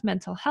don't have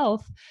mental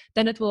health,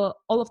 then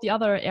all of the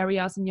other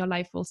areas in your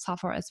life will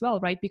suffer as well,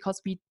 right? Because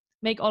we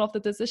make all of the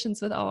decisions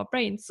with our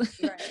brains.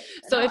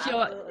 So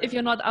if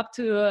you're not up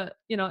to,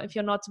 if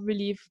you're not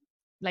really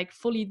like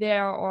fully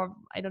there, or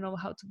I don't know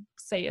how to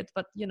say it,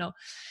 but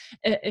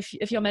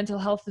if your mental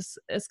health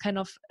is kind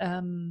of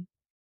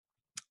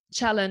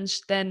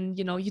challenged, then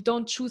you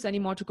don't choose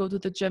anymore to go to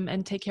the gym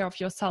and take care of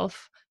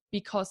yourself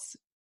because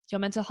your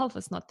mental health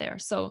is not there.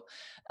 So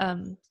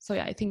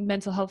I think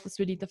mental health is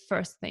really the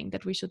first thing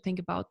that we should think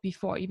about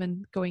before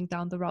even going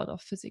down the route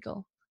of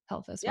physical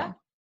health as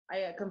well.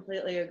 I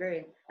completely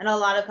agree. And a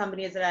lot of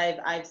companies that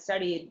I've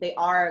studied, they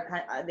are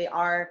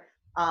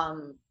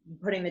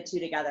putting the two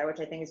together,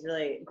 which I think is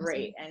really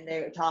great. And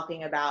they're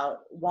talking about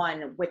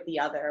one with the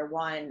other,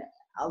 one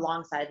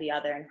alongside the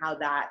other, and how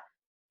that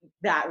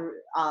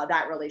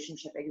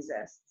relationship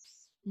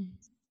exists.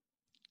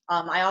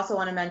 I also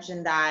want to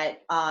mention that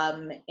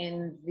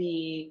in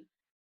the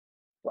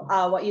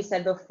what you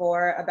said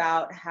before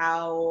about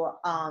how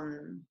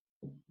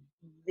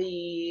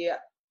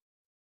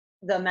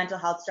the mental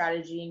health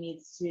strategy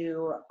needs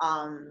to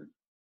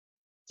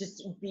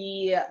just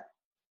be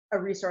a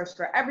resource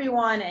for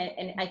everyone.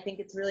 And I think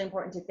it's really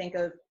important to think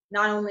of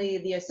not only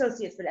the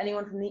associates, but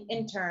anyone from the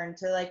intern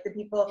to like the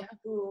people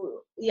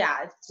to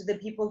the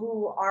people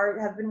who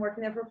have been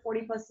working there for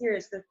 40 plus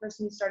years, the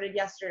person who started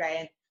yesterday,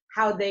 and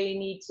how they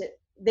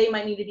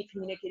might need to be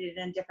communicated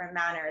in a different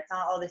manner. It's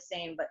not all the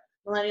same, but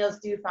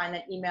millennials do find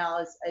that email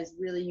is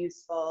really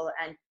useful,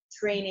 and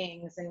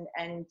trainings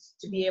and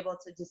to be able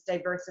to just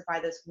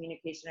diversify those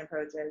communication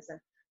approaches, and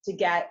to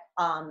get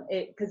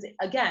it, because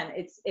again,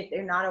 it's if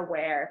they're not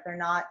aware, if they're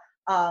not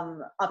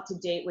up to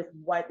date with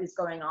what is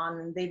going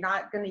on, they're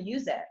not going to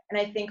use it. And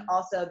I think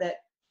also that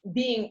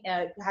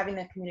having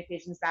the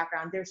communications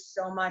background, there's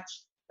so much,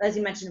 as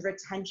you mentioned,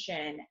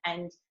 retention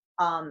and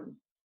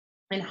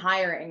and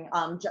hiring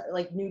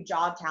like new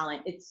job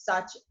talent. It's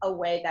such a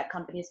way that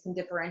companies can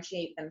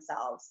differentiate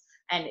themselves.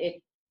 And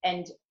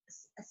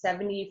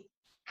 74%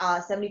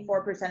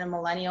 of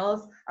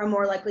millennials are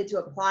more likely to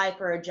apply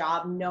for a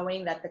job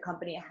knowing that the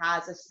company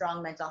has a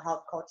strong mental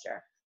health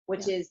culture,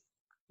 which is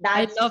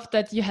I love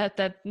that you had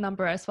that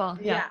number as well.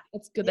 Yeah,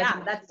 it's good.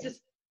 Yeah,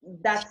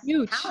 that's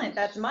huge. Talent,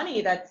 that's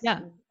money, that's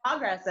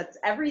progress, that's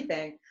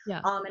everything.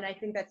 And I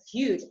think that's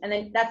huge. And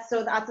then that's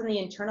on the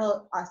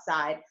internal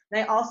side.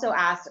 And I also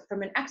asked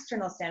from an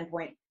external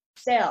standpoint,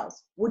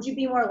 sales, would you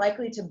be more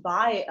likely to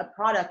buy a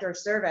product or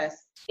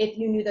service if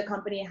you knew the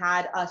company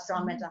had a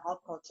strong mental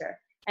health culture?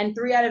 And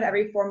 3 out of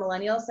every 4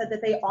 millennials said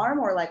that they are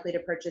more likely to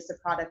purchase a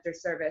product or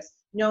service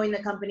knowing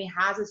the company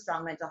has a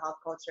strong mental health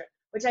culture,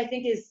 which I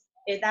think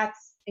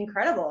that's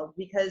incredible,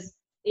 because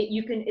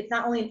it's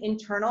not only an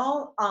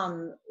internal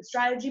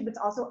strategy, but it's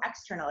also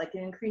external. It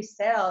can increase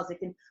sales, it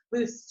can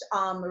boost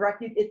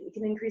it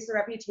can increase the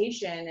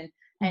reputation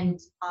and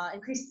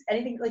increase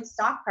anything like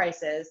stock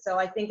prices. So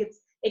I think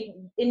it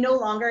no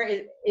longer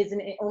is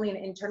only an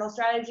internal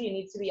strategy. It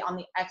needs to be on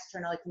the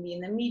external. It can be in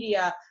the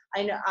media.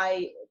 I know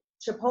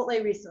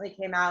Chipotle recently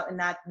came out and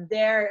that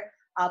they're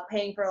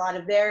paying for a lot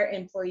of their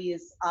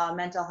employees'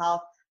 mental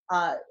health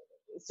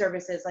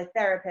services, like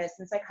therapists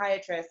and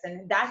psychiatrists,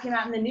 and that came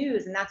out in the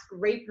news, and that's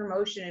great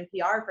promotion and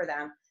PR for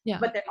them.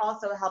 But they're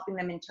also helping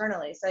them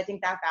internally. So I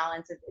think that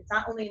balance, it's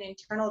not only an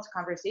internal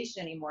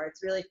conversation anymore,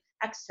 it's really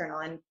external,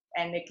 and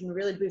it can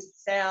really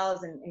boost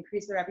sales and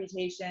increase the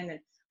reputation and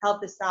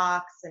help the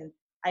stocks. And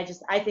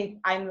I think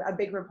I'm a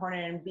big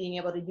proponent in being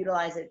able to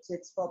utilize it to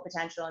its full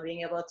potential and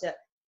being able to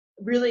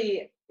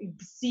really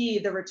see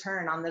the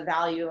return on the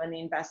value and the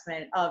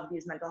investment of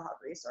these mental health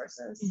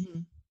resources.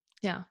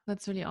 Yeah,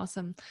 that's really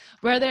awesome.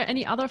 Were there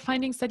any other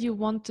findings that you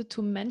wanted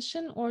to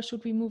mention, or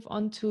should we move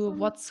on to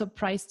what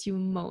surprised you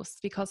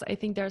most? Because I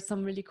think there are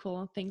some really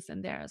cool things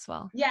in there as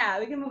well. Yeah,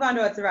 we can move on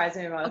to what surprised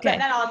me most. Okay.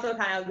 That also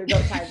kind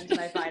of ties into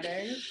my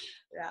findings.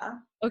 Yeah.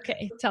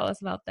 Okay, tell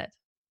us about that.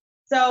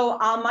 So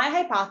my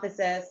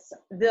hypothesis,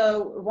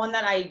 the one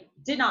that I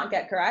did not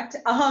get correct,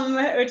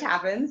 which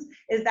happens,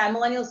 is that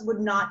millennials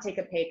would not take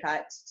a pay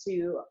cut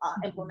to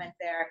implement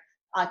their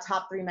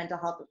top 3 mental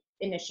health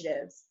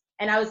initiatives.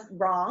 And I was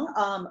wrong.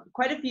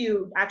 Quite a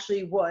few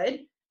actually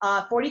would.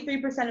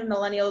 43% of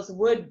millennials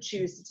would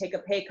choose to take a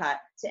pay cut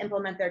to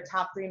implement their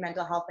top 3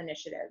 mental health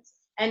initiatives.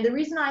 And the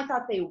reason I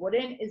thought they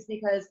wouldn't is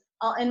because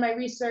in my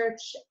research,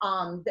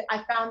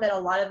 I found that a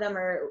lot of them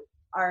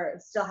are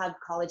still have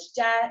college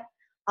debt,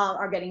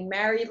 are getting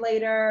married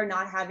later,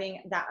 not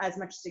having that as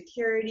much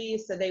security,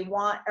 so they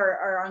want or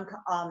are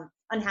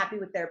unhappy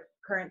with their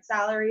current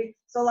salary.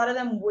 So a lot of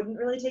them wouldn't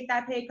really take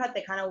that pay cut.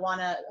 They kind of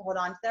want to hold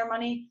on to their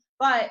money.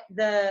 But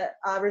the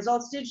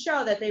results did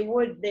show that they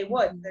would their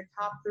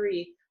top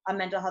 3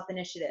 mental health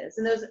initiatives,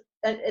 and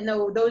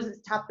those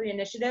top 3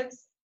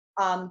 initiatives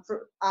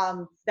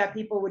that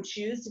people would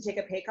choose to take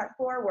a pay cut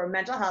for were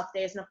mental health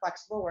days in a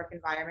flexible work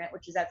environment,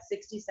 which is at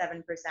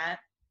 67%,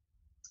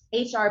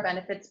 HR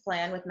benefits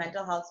plan with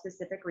mental health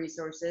specific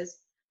resources,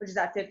 which is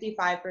at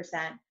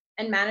 55%,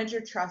 and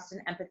manager trust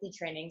and empathy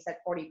trainings at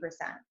 40%.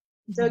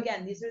 So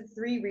again, these are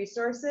 3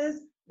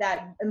 resources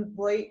that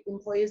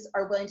employees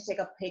are willing to take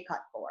a pay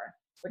cut for,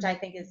 which I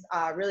think is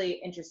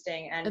really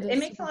interesting, and it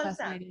makes a lot of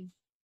sense.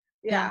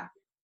 Yeah.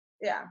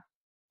 I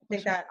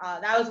think that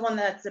was one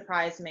that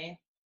surprised me.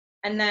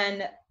 And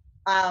then,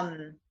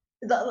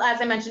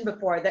 as I mentioned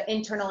before, the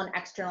internal and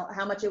external,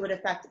 how much it would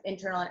affect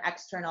internal and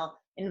external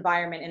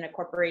environment in a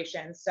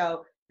corporation.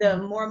 So the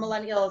more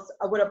millennials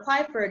would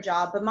apply for a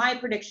job, but my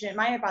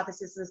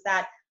hypothesis is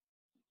that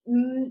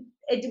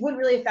it wouldn't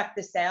really affect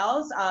the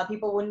sales.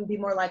 People wouldn't be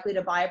more likely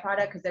to buy a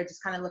product because they're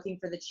just kind of looking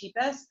for the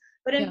cheapest.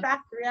 But in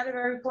fact, 3 out of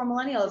every 4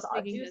 millennials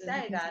do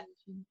say that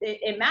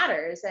it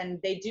matters, and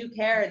they do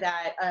care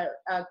that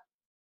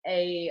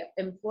a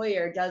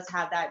employer does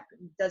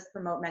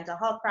promote mental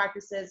health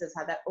practices, does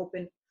have that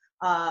open,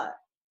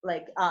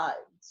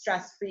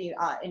 stress-free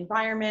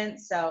environment.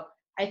 So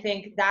I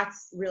think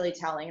that's really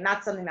telling, and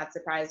that's something that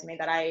surprised me,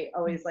 that I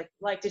always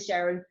like to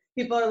share when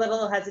people are a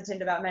little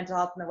hesitant about mental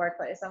health in the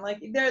workplace. I'm like,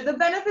 the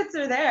benefits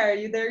are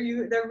there.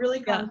 They're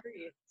really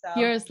concrete. So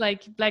here's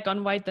like black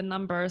on white the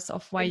numbers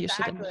of why you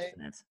should invest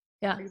in it.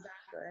 Yeah. Exactly.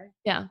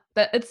 Yeah,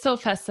 it's so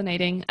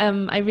fascinating.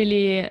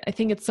 I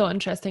think it's so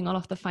interesting, all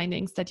of the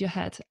findings that you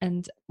had.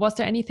 And was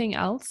there anything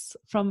else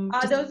from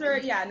that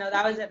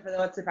was it for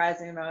what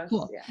surprised me most.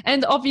 Cool. Yeah.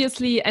 And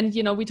obviously, and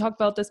we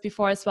talked about this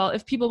before as well,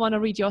 if people want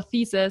to read your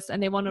thesis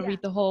and they want to read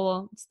the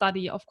whole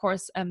study, of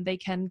course, they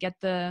can get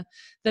the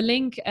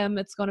link.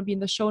 It's going to be in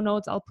the show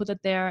notes. I'll put it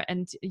there,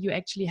 and you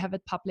actually have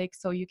it public,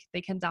 so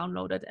they can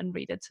download it and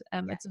read it.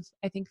 It's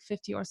I think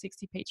 50 or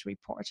 60 page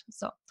report,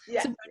 so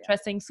super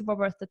interesting, super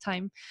worth the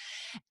time.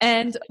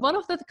 And one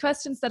of the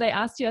questions that I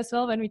asked you as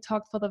well when we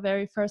talked for the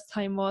very first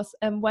time was,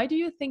 why do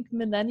you think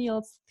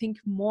millennials think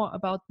more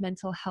about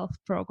mental health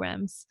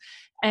programs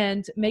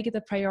and make it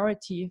a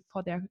priority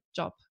for their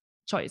job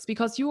choice?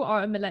 Because you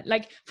are a millennial.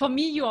 Like, for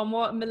me, you are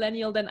more a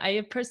millennial than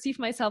I perceive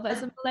myself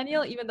as a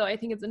millennial, even though I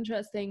think it's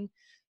interesting,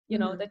 you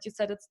know, that you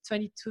said it's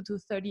 22 to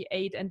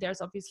 38, and there's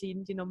obviously,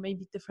 you know,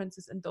 maybe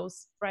differences in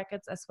those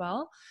brackets as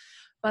well.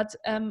 But,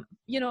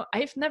 you know,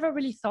 I've never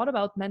really thought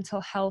about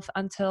mental health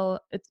until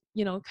it,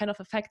 you know, kind of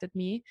affected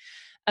me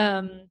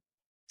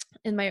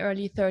in my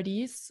early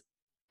 30s.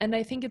 And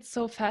I think it's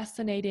so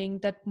fascinating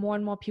that more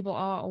and more people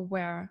are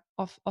aware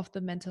of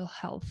the mental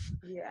health.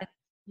 Yeah.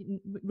 And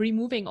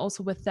removing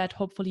also with that,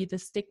 hopefully, the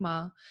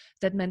stigma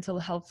that mental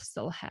health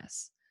still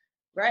has.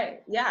 Right.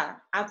 Yeah,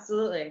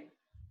 absolutely.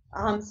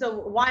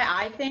 So why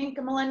I think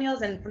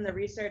millennials, and from the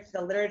research,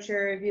 the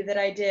literature review that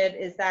I did,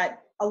 is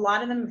that a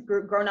lot of them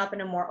have grown up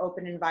in a more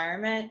open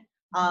environment.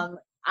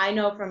 I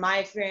know from my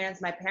experience,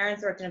 my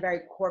parents worked in a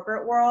very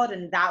corporate world,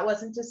 and that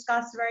wasn't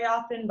discussed very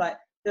often, but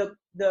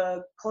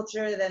the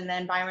culture and the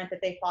environment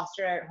that they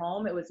fostered at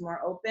home, it was more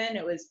open,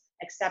 it was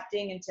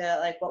accepting into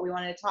like what we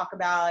wanted to talk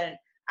about and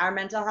our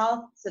mental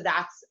health. So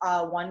that's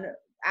one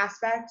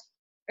aspect.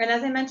 And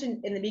as I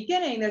mentioned in the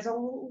beginning, there's a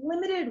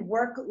limited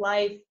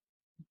work-life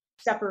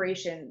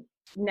separation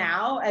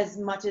now as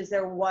much as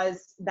there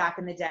was back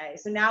in the day.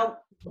 So now,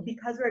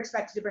 because we're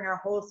expected to bring our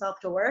whole self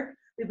to work,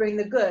 we bring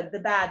the good, the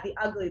bad, the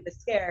ugly, the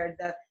scared,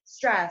 the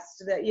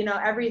stressed, the, you know,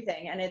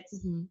 everything. And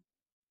it's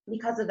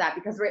because of that,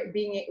 because we're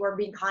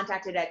being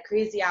contacted at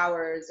crazy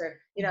hours, or,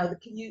 you know,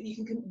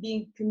 you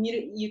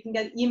can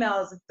get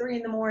emails at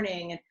 3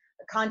 a.m.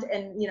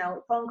 and you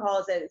know, phone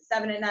calls at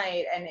 7 p.m.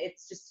 and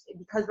it's just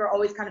because we're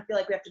always kind of feel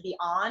like we have to be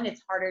on.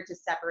 It's harder to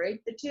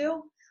separate the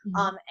two,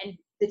 and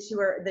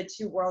the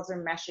two worlds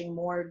are meshing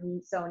more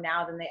so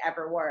now than they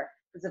ever were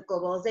because of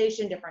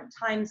globalization, different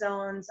time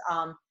zones.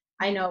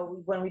 I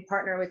know when we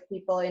partner with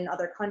people in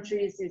other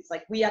countries, it's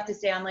like we have to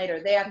stay on late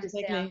or they have to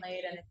stay on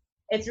late, and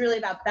it's really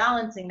about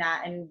balancing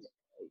that.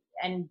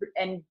 And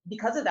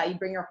because of that, you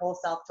bring your whole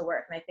self to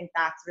work. And I think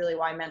that's really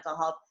why mental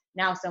health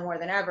now, so more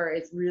than ever,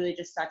 is really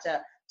just such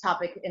a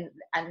topic in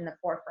the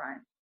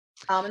forefront.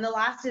 And the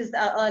last is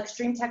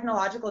extreme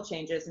technological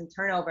changes and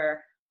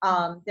turnover.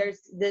 There's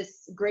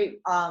this great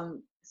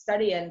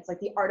study, and it's like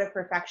the art of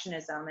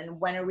perfectionism, and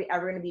when are we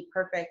ever going to be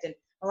perfect? And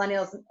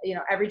millennials, you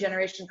know, every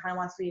generation kind of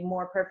wants to be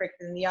more perfect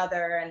than the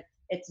other, and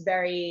it's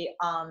very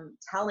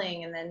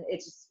telling. And then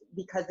it's just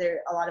because there's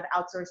a lot of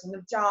outsourcing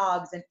of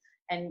jobs,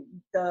 and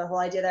the whole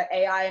idea that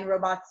AI and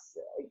robots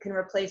can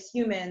replace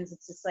humans.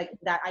 It's just like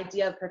that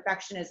idea of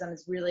perfectionism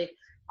is really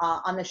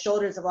on the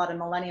shoulders of a lot of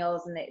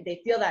millennials, and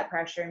they feel that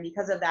pressure. And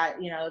because of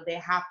that, you know, they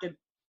have to,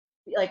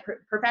 like,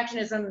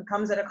 perfectionism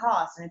comes at a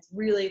cost, and it's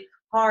really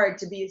hard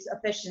to be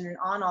efficient and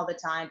on all the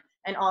time,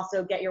 and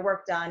also get your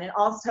work done, and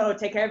also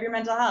take care of your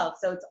mental health.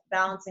 So it's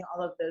balancing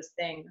all of those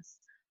things.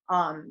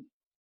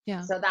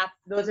 So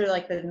those are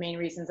like the main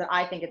reasons that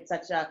I think it's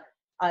such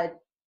a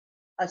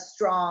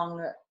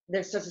strong,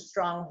 there's such a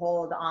strong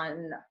hold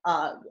on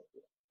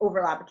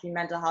overlap between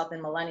mental health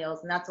and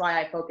millennials. And that's why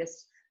I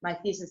focused my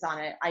thesis on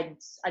it. I'd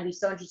be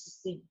so interested to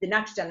see the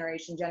next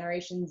generation,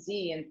 Generation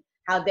Z, and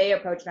how they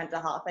approach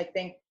mental health. I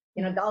think,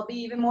 you know, they'll be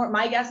even more,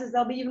 my guess is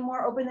they'll be even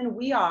more open than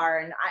we are.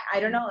 And I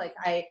don't know, like,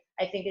 I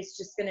think it's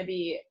just going to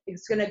be,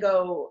 it's going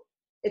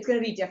to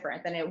be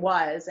different than it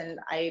was. And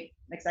I'm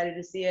excited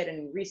to see it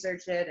and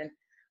research it and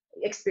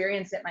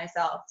experience it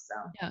myself. So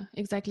yeah,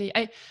 exactly.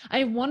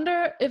 I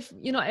wonder if,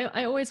 you know,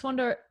 I always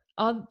wonder,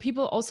 are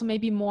people also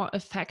maybe more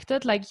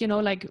affected, like, you know,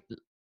 like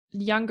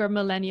younger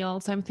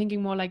millennials? I'm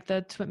thinking more like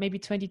the maybe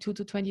 22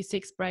 to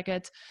 26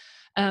 bracket,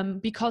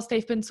 because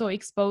they've been so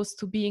exposed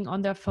to being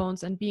on their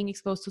phones and being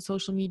exposed to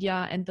social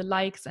media and the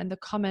likes and the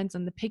comments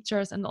and the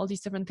pictures and all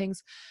these different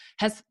things.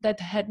 Has that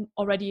had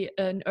already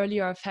an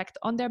earlier effect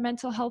on their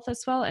mental health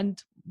as well,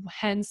 and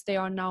hence they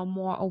are now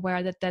more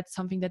aware that that's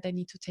something that they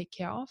need to take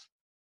care of?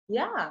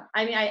 Yeah,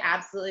 I mean, I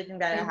absolutely think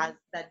that it has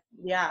that.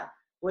 Yeah,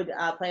 would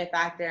play a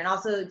factor, and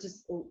also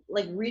just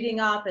like reading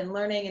up and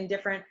learning in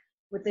different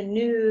with the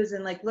news,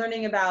 and like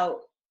learning about,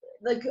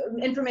 like,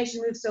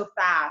 information moves so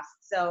fast.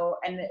 So,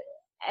 and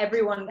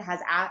everyone has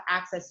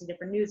access to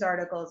different news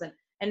articles,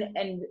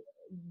 and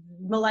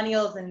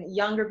millennials and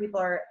younger people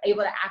are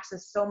able to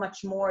access so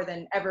much more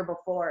than ever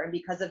before. And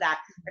because of that,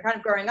 they're kind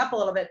of growing up a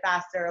little bit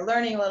faster,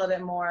 learning a little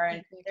bit more,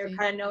 and they're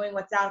kind of knowing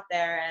what's out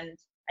there. And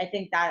I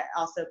think that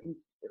also can,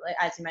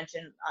 as you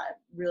mentioned,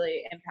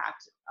 really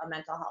impact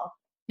mental health.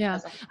 Yeah,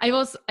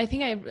 I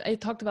think I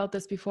talked about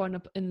this before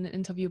in an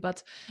interview,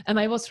 but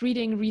I was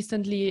reading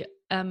recently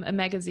a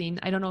magazine.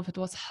 I don't know if it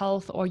was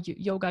Health or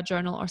Yoga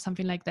Journal or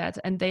something like that.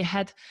 And they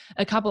had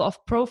a couple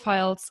of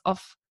profiles of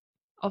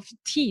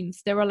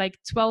teens. They were like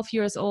 12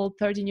 years old,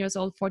 13 years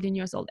old, 14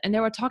 years old. And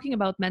they were talking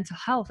about mental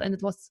health. And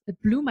it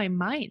blew my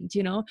mind,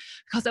 you know,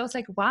 because I was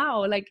like,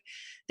 wow, like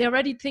they're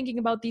already thinking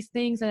about these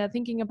things, and they're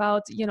thinking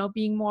about, you know,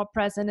 being more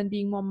present and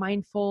being more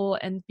mindful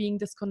and being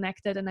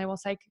disconnected. And I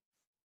was like,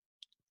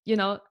 you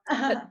know,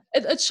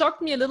 it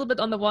shocked me a little bit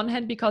on the one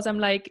hand, because I'm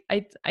like,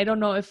 I don't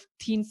know if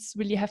teens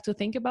really have to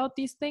think about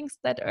these things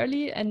that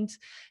early, and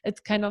it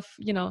kind of,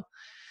 you know,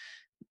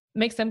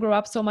 makes them grow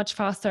up so much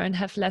faster and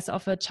have less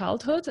of a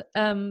childhood.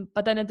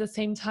 But then at the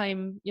same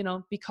time, you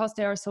know, because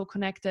they are so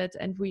connected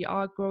and we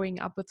are growing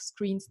up with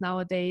screens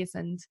nowadays,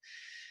 and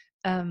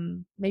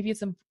maybe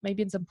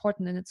it's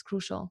important and it's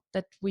crucial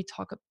that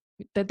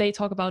they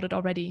talk about it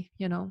already,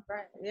 you know.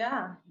 Right.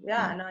 Yeah.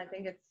 No, I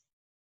think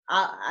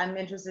I'm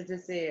interested to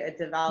see it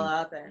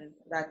develop, and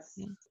that's,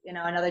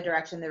 another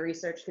direction the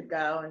research could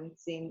go, and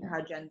seeing how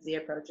Gen Z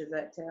approaches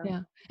it too.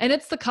 Yeah. And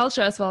it's the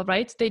culture as well,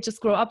 right? They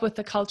just grow up with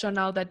the culture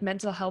now that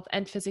mental health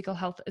and physical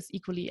health is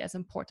equally as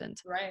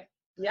important. Right.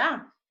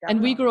 Yeah. Definitely.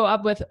 And we grow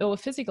up with,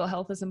 physical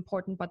health is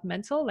important, but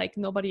mental, like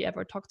nobody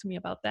ever talked to me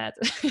about that.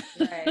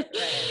 Right.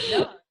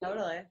 No,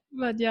 totally.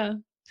 But yeah.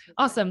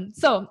 Awesome.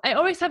 So I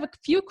always have a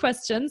few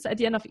questions at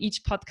the end of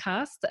each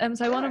podcast.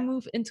 So I want to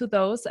move into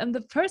those. And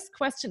the first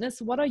question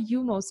is, what are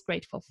you most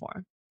grateful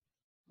for?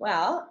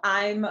 Well,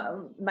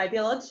 might be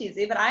a little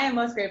cheesy, but I am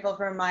most grateful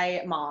for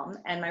my mom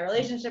and my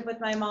relationship with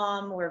my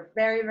mom. We're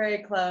very, very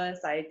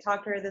close. I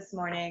talked to her this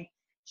morning.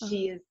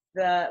 She is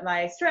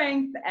my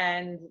strength,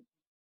 and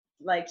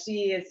like,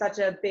 she is such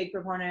a big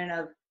proponent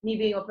of me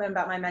being open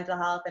about my mental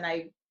health.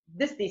 And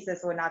this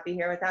thesis would not be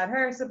here without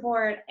her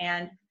support.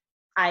 And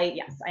I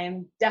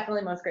am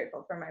definitely most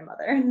grateful for my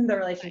mother and the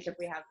relationship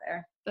we have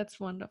there. That's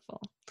wonderful.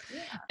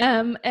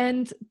 Yeah.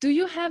 And do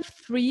you have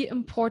 3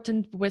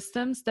 important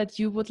wisdoms that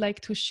you would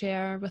like to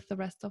share with the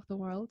rest of the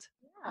world?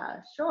 Yeah,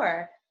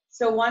 sure.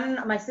 So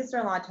my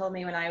sister-in-law told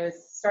me when I was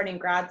starting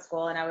grad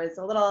school, and I was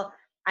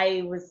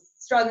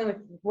struggling with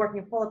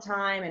working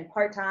full-time and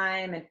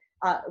part-time, and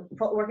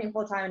working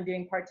full-time and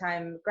doing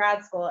part-time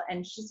grad school.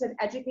 And she said,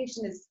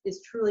 education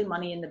is truly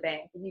money in the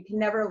bank. You can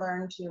never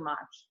learn too much.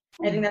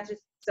 I think that's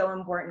just so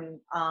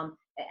important.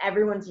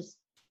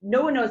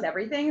 No one knows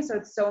everything. So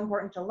it's so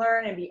important to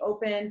learn and be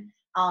open,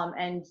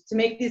 and to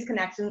make these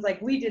connections like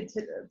we did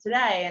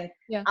today.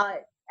 And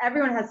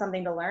everyone has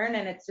something to learn,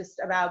 and it's just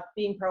about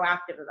being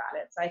proactive about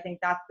it. So I think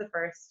that's the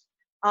first.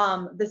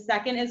 The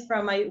second is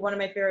from one of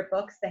my favorite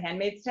books, The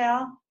Handmaid's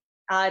Tale.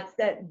 It's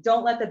that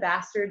don't let the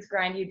bastards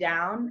grind you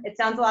down. It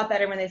sounds a lot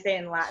better when they say it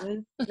in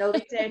Latin.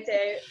 Nolite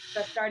te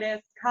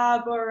bastardes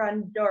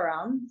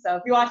carborundorum. So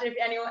if you watch it, if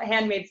any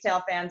Handmaid's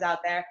Tale fans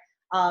out there,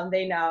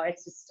 they know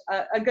it's just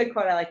a good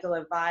quote I like to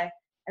live by.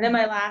 And then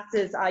my last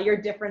is your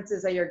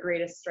differences are your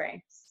greatest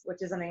strengths,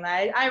 which is something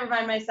that I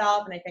remind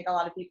myself, and I think a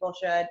lot of people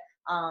should,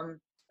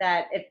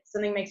 that if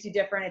something makes you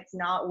different, it's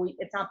not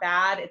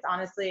bad. It's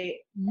honestly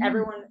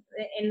everyone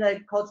in the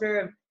culture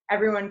of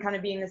everyone kind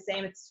of being the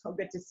same. It's so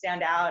good to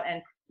stand out,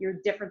 and your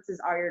differences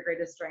are your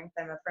greatest strength.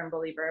 I'm a firm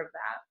believer of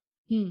that.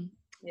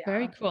 Yeah.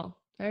 Very cool.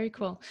 Very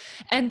cool.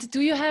 And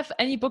do you have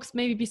any books,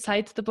 maybe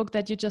besides the book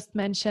that you just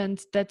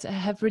mentioned, that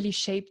have really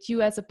shaped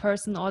you as a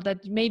person, or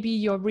that maybe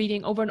you're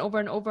reading over and over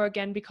and over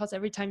again because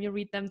every time you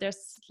read them,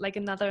 there's like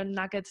another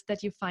nugget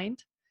that you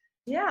find?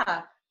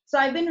 Yeah. So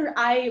I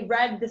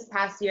read this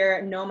past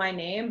year, Know My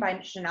Name by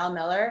Chanel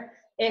Miller.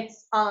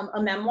 It's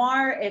a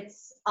memoir. it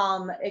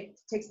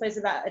takes place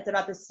it's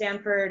about the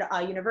Stanford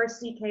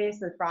University case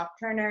with Brock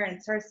Turner, and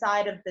it's her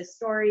side of the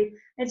story.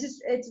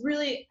 It's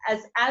really,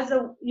 as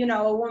a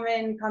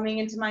woman coming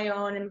into my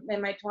own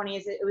in my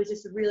 20s, it was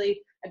just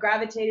really, I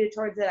gravitated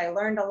towards it. I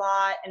learned a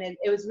lot, and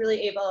it was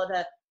really able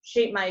to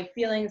shape my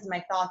feelings and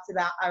my thoughts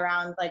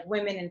around like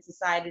women in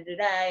society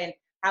today, and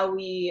how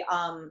we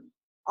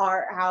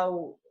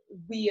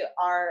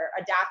are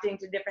adapting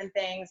to different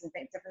things, and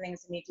different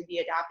things need to be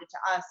adapted to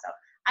us. So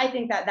I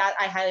think that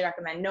I highly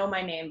recommend Know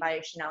My Name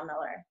by Chanel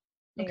Miller. I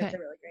think it's a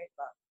really great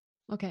book.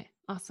 Okay,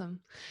 awesome.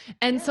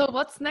 And so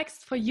what's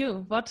next for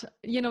you?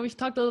 We've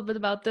talked a little bit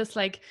about this,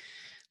 like,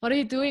 what are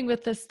you doing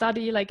with this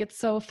study? Like, it's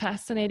so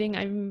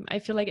fascinating. I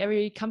feel like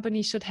every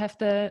company should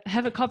have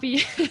a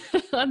copy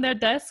on their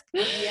desk.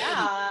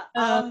 Yeah.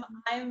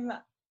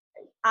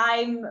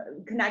 I'm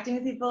connecting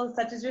with people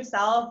such as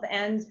yourself,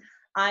 and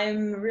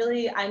I'm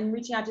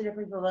reaching out to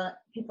different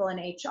people in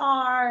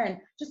HR, and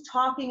just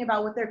talking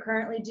about what they're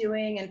currently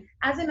doing. And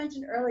as I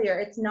mentioned earlier,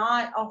 it's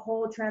not a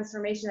whole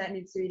transformation that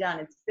needs to be done.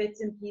 It's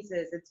bits and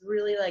pieces. It's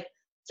really like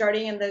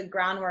starting in the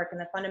groundwork and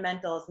the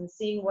fundamentals, and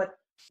seeing what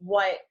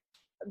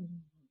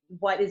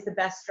is the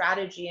best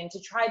strategy, and to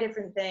try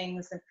different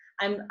things.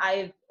 And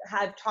I've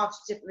had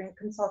talked to different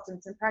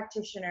consultants and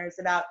practitioners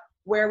about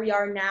where we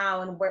are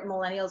now and what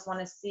millennials want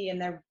to see,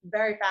 and they're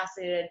very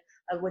fascinated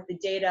with the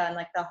data and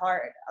like the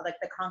hard, like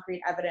the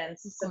concrete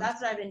evidence. So that's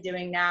what I've been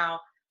doing now.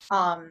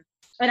 And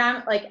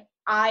I'm like,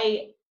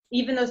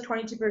 even those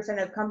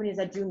 22% of companies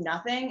that do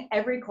nothing,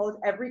 every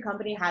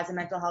company has a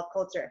mental health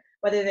culture,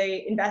 whether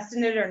they invest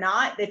in it or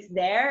not. It's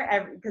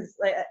there because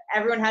like,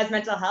 everyone has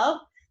mental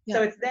health,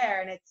 so it's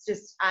there. And it's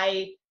just,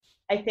 I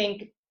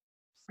think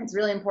it's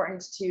really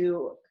important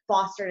to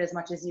foster it as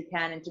much as you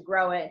can, and to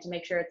grow it, and to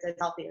make sure it's as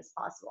healthy as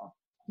possible.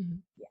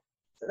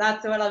 So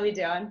that's what I'll be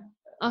doing.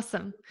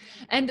 Awesome.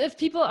 And if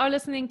people are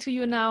listening to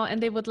you now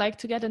and they would like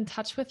to get in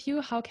touch with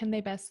you, how can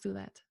they best do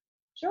that?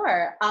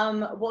 Sure.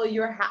 Well,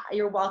 you're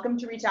welcome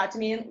to reach out to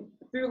me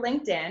through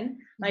LinkedIn.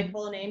 My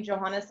full name,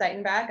 Johanna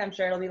Seitenbach. I'm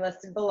sure it'll be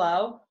listed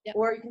below.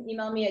 Or you can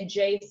email me at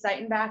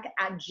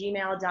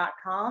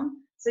jseitenbach@gmail.com.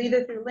 So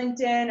either through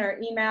LinkedIn or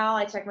email.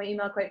 I check my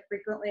email quite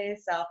frequently.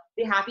 So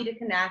be happy to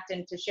connect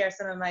and to share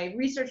some of my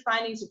research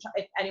findings.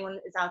 If anyone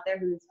is out there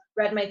who's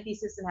read my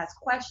thesis and has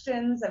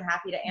questions, I'm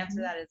happy to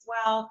answer that as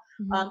well.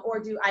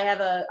 Or I have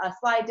a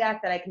slide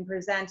deck that I can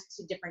present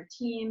to different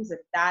teams if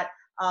that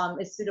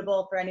is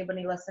suitable for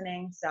anybody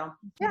listening. So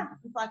yeah,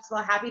 I'm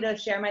flexible, happy to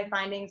share my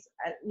findings.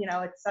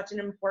 It's such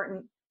an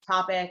important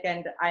topic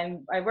and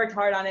I worked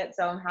hard on it.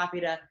 So I'm happy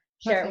to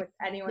share it with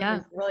anyone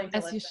who's willing to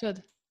listen. You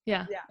should.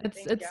 Yeah,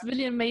 it's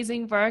really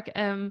amazing work.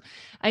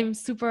 I'm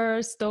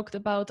super stoked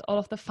about all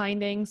of the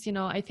findings.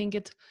 I think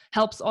it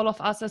helps all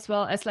of us as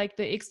well as like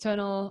the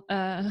external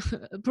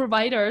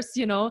providers,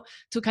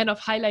 to kind of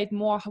highlight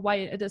more why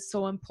it is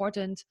so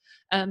important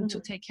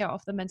to take care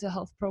of the mental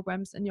health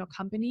programs in your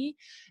company.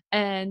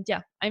 And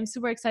yeah, I'm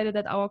super excited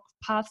that our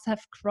paths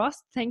have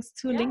crossed thanks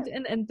to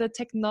LinkedIn and the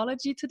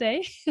technology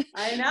today.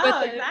 I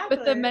know, exactly.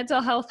 With the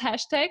mental health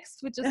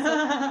hashtags, which is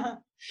so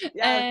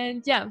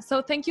And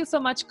so thank you so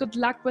much. Good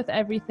luck with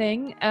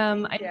everything.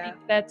 I think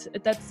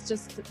that's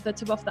just the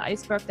tip of the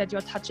iceberg that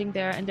you're touching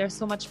there, and there's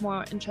so much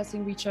more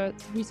interesting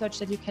research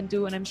that you can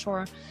do, and I'm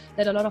sure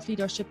that a lot of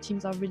leadership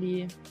teams are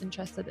really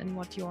interested in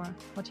what you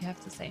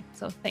have to say.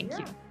 So thank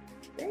you.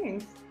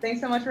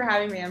 Thanks so much for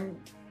having me. I'm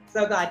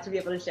so glad to be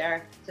able to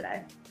share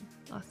today.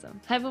 Awesome.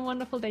 Have a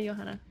wonderful day,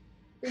 Johanna.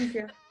 Thank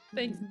you.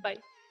 Thanks. Bye.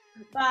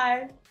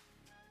 Bye.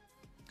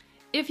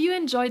 If you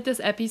enjoyed this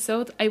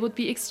episode, I would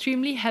be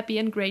extremely happy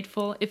and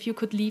grateful if you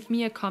could leave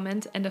me a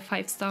comment and a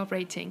 5-star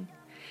rating.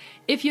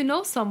 If you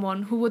know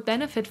someone who would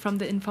benefit from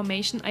the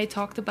information I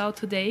talked about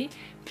today,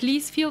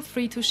 please feel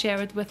free to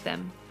share it with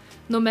them,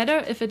 no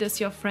matter if it is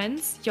your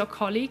friends, your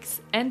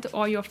colleagues,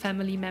 and/or your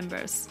family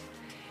members.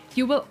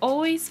 You will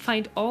always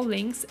find all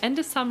links and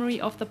a summary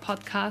of the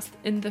podcast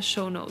in the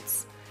show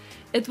notes.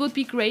 It would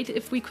be great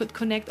if we could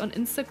connect on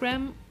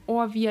Instagram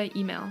or via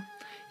email.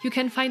 You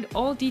can find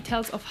all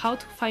details of how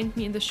to find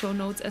me in the show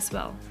notes as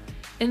well.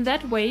 In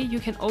that way, you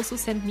can also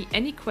send me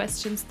any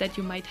questions that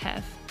you might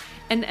have.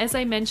 And as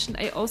I mentioned,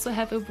 I also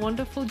have a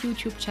wonderful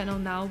YouTube channel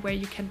now where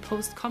you can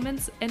post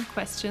comments and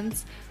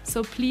questions,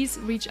 so please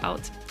reach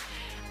out.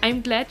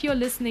 I'm glad you're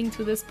listening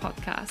to this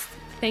podcast.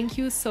 Thank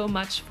you so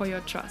much for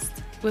your trust.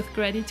 With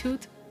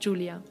gratitude,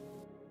 Julia.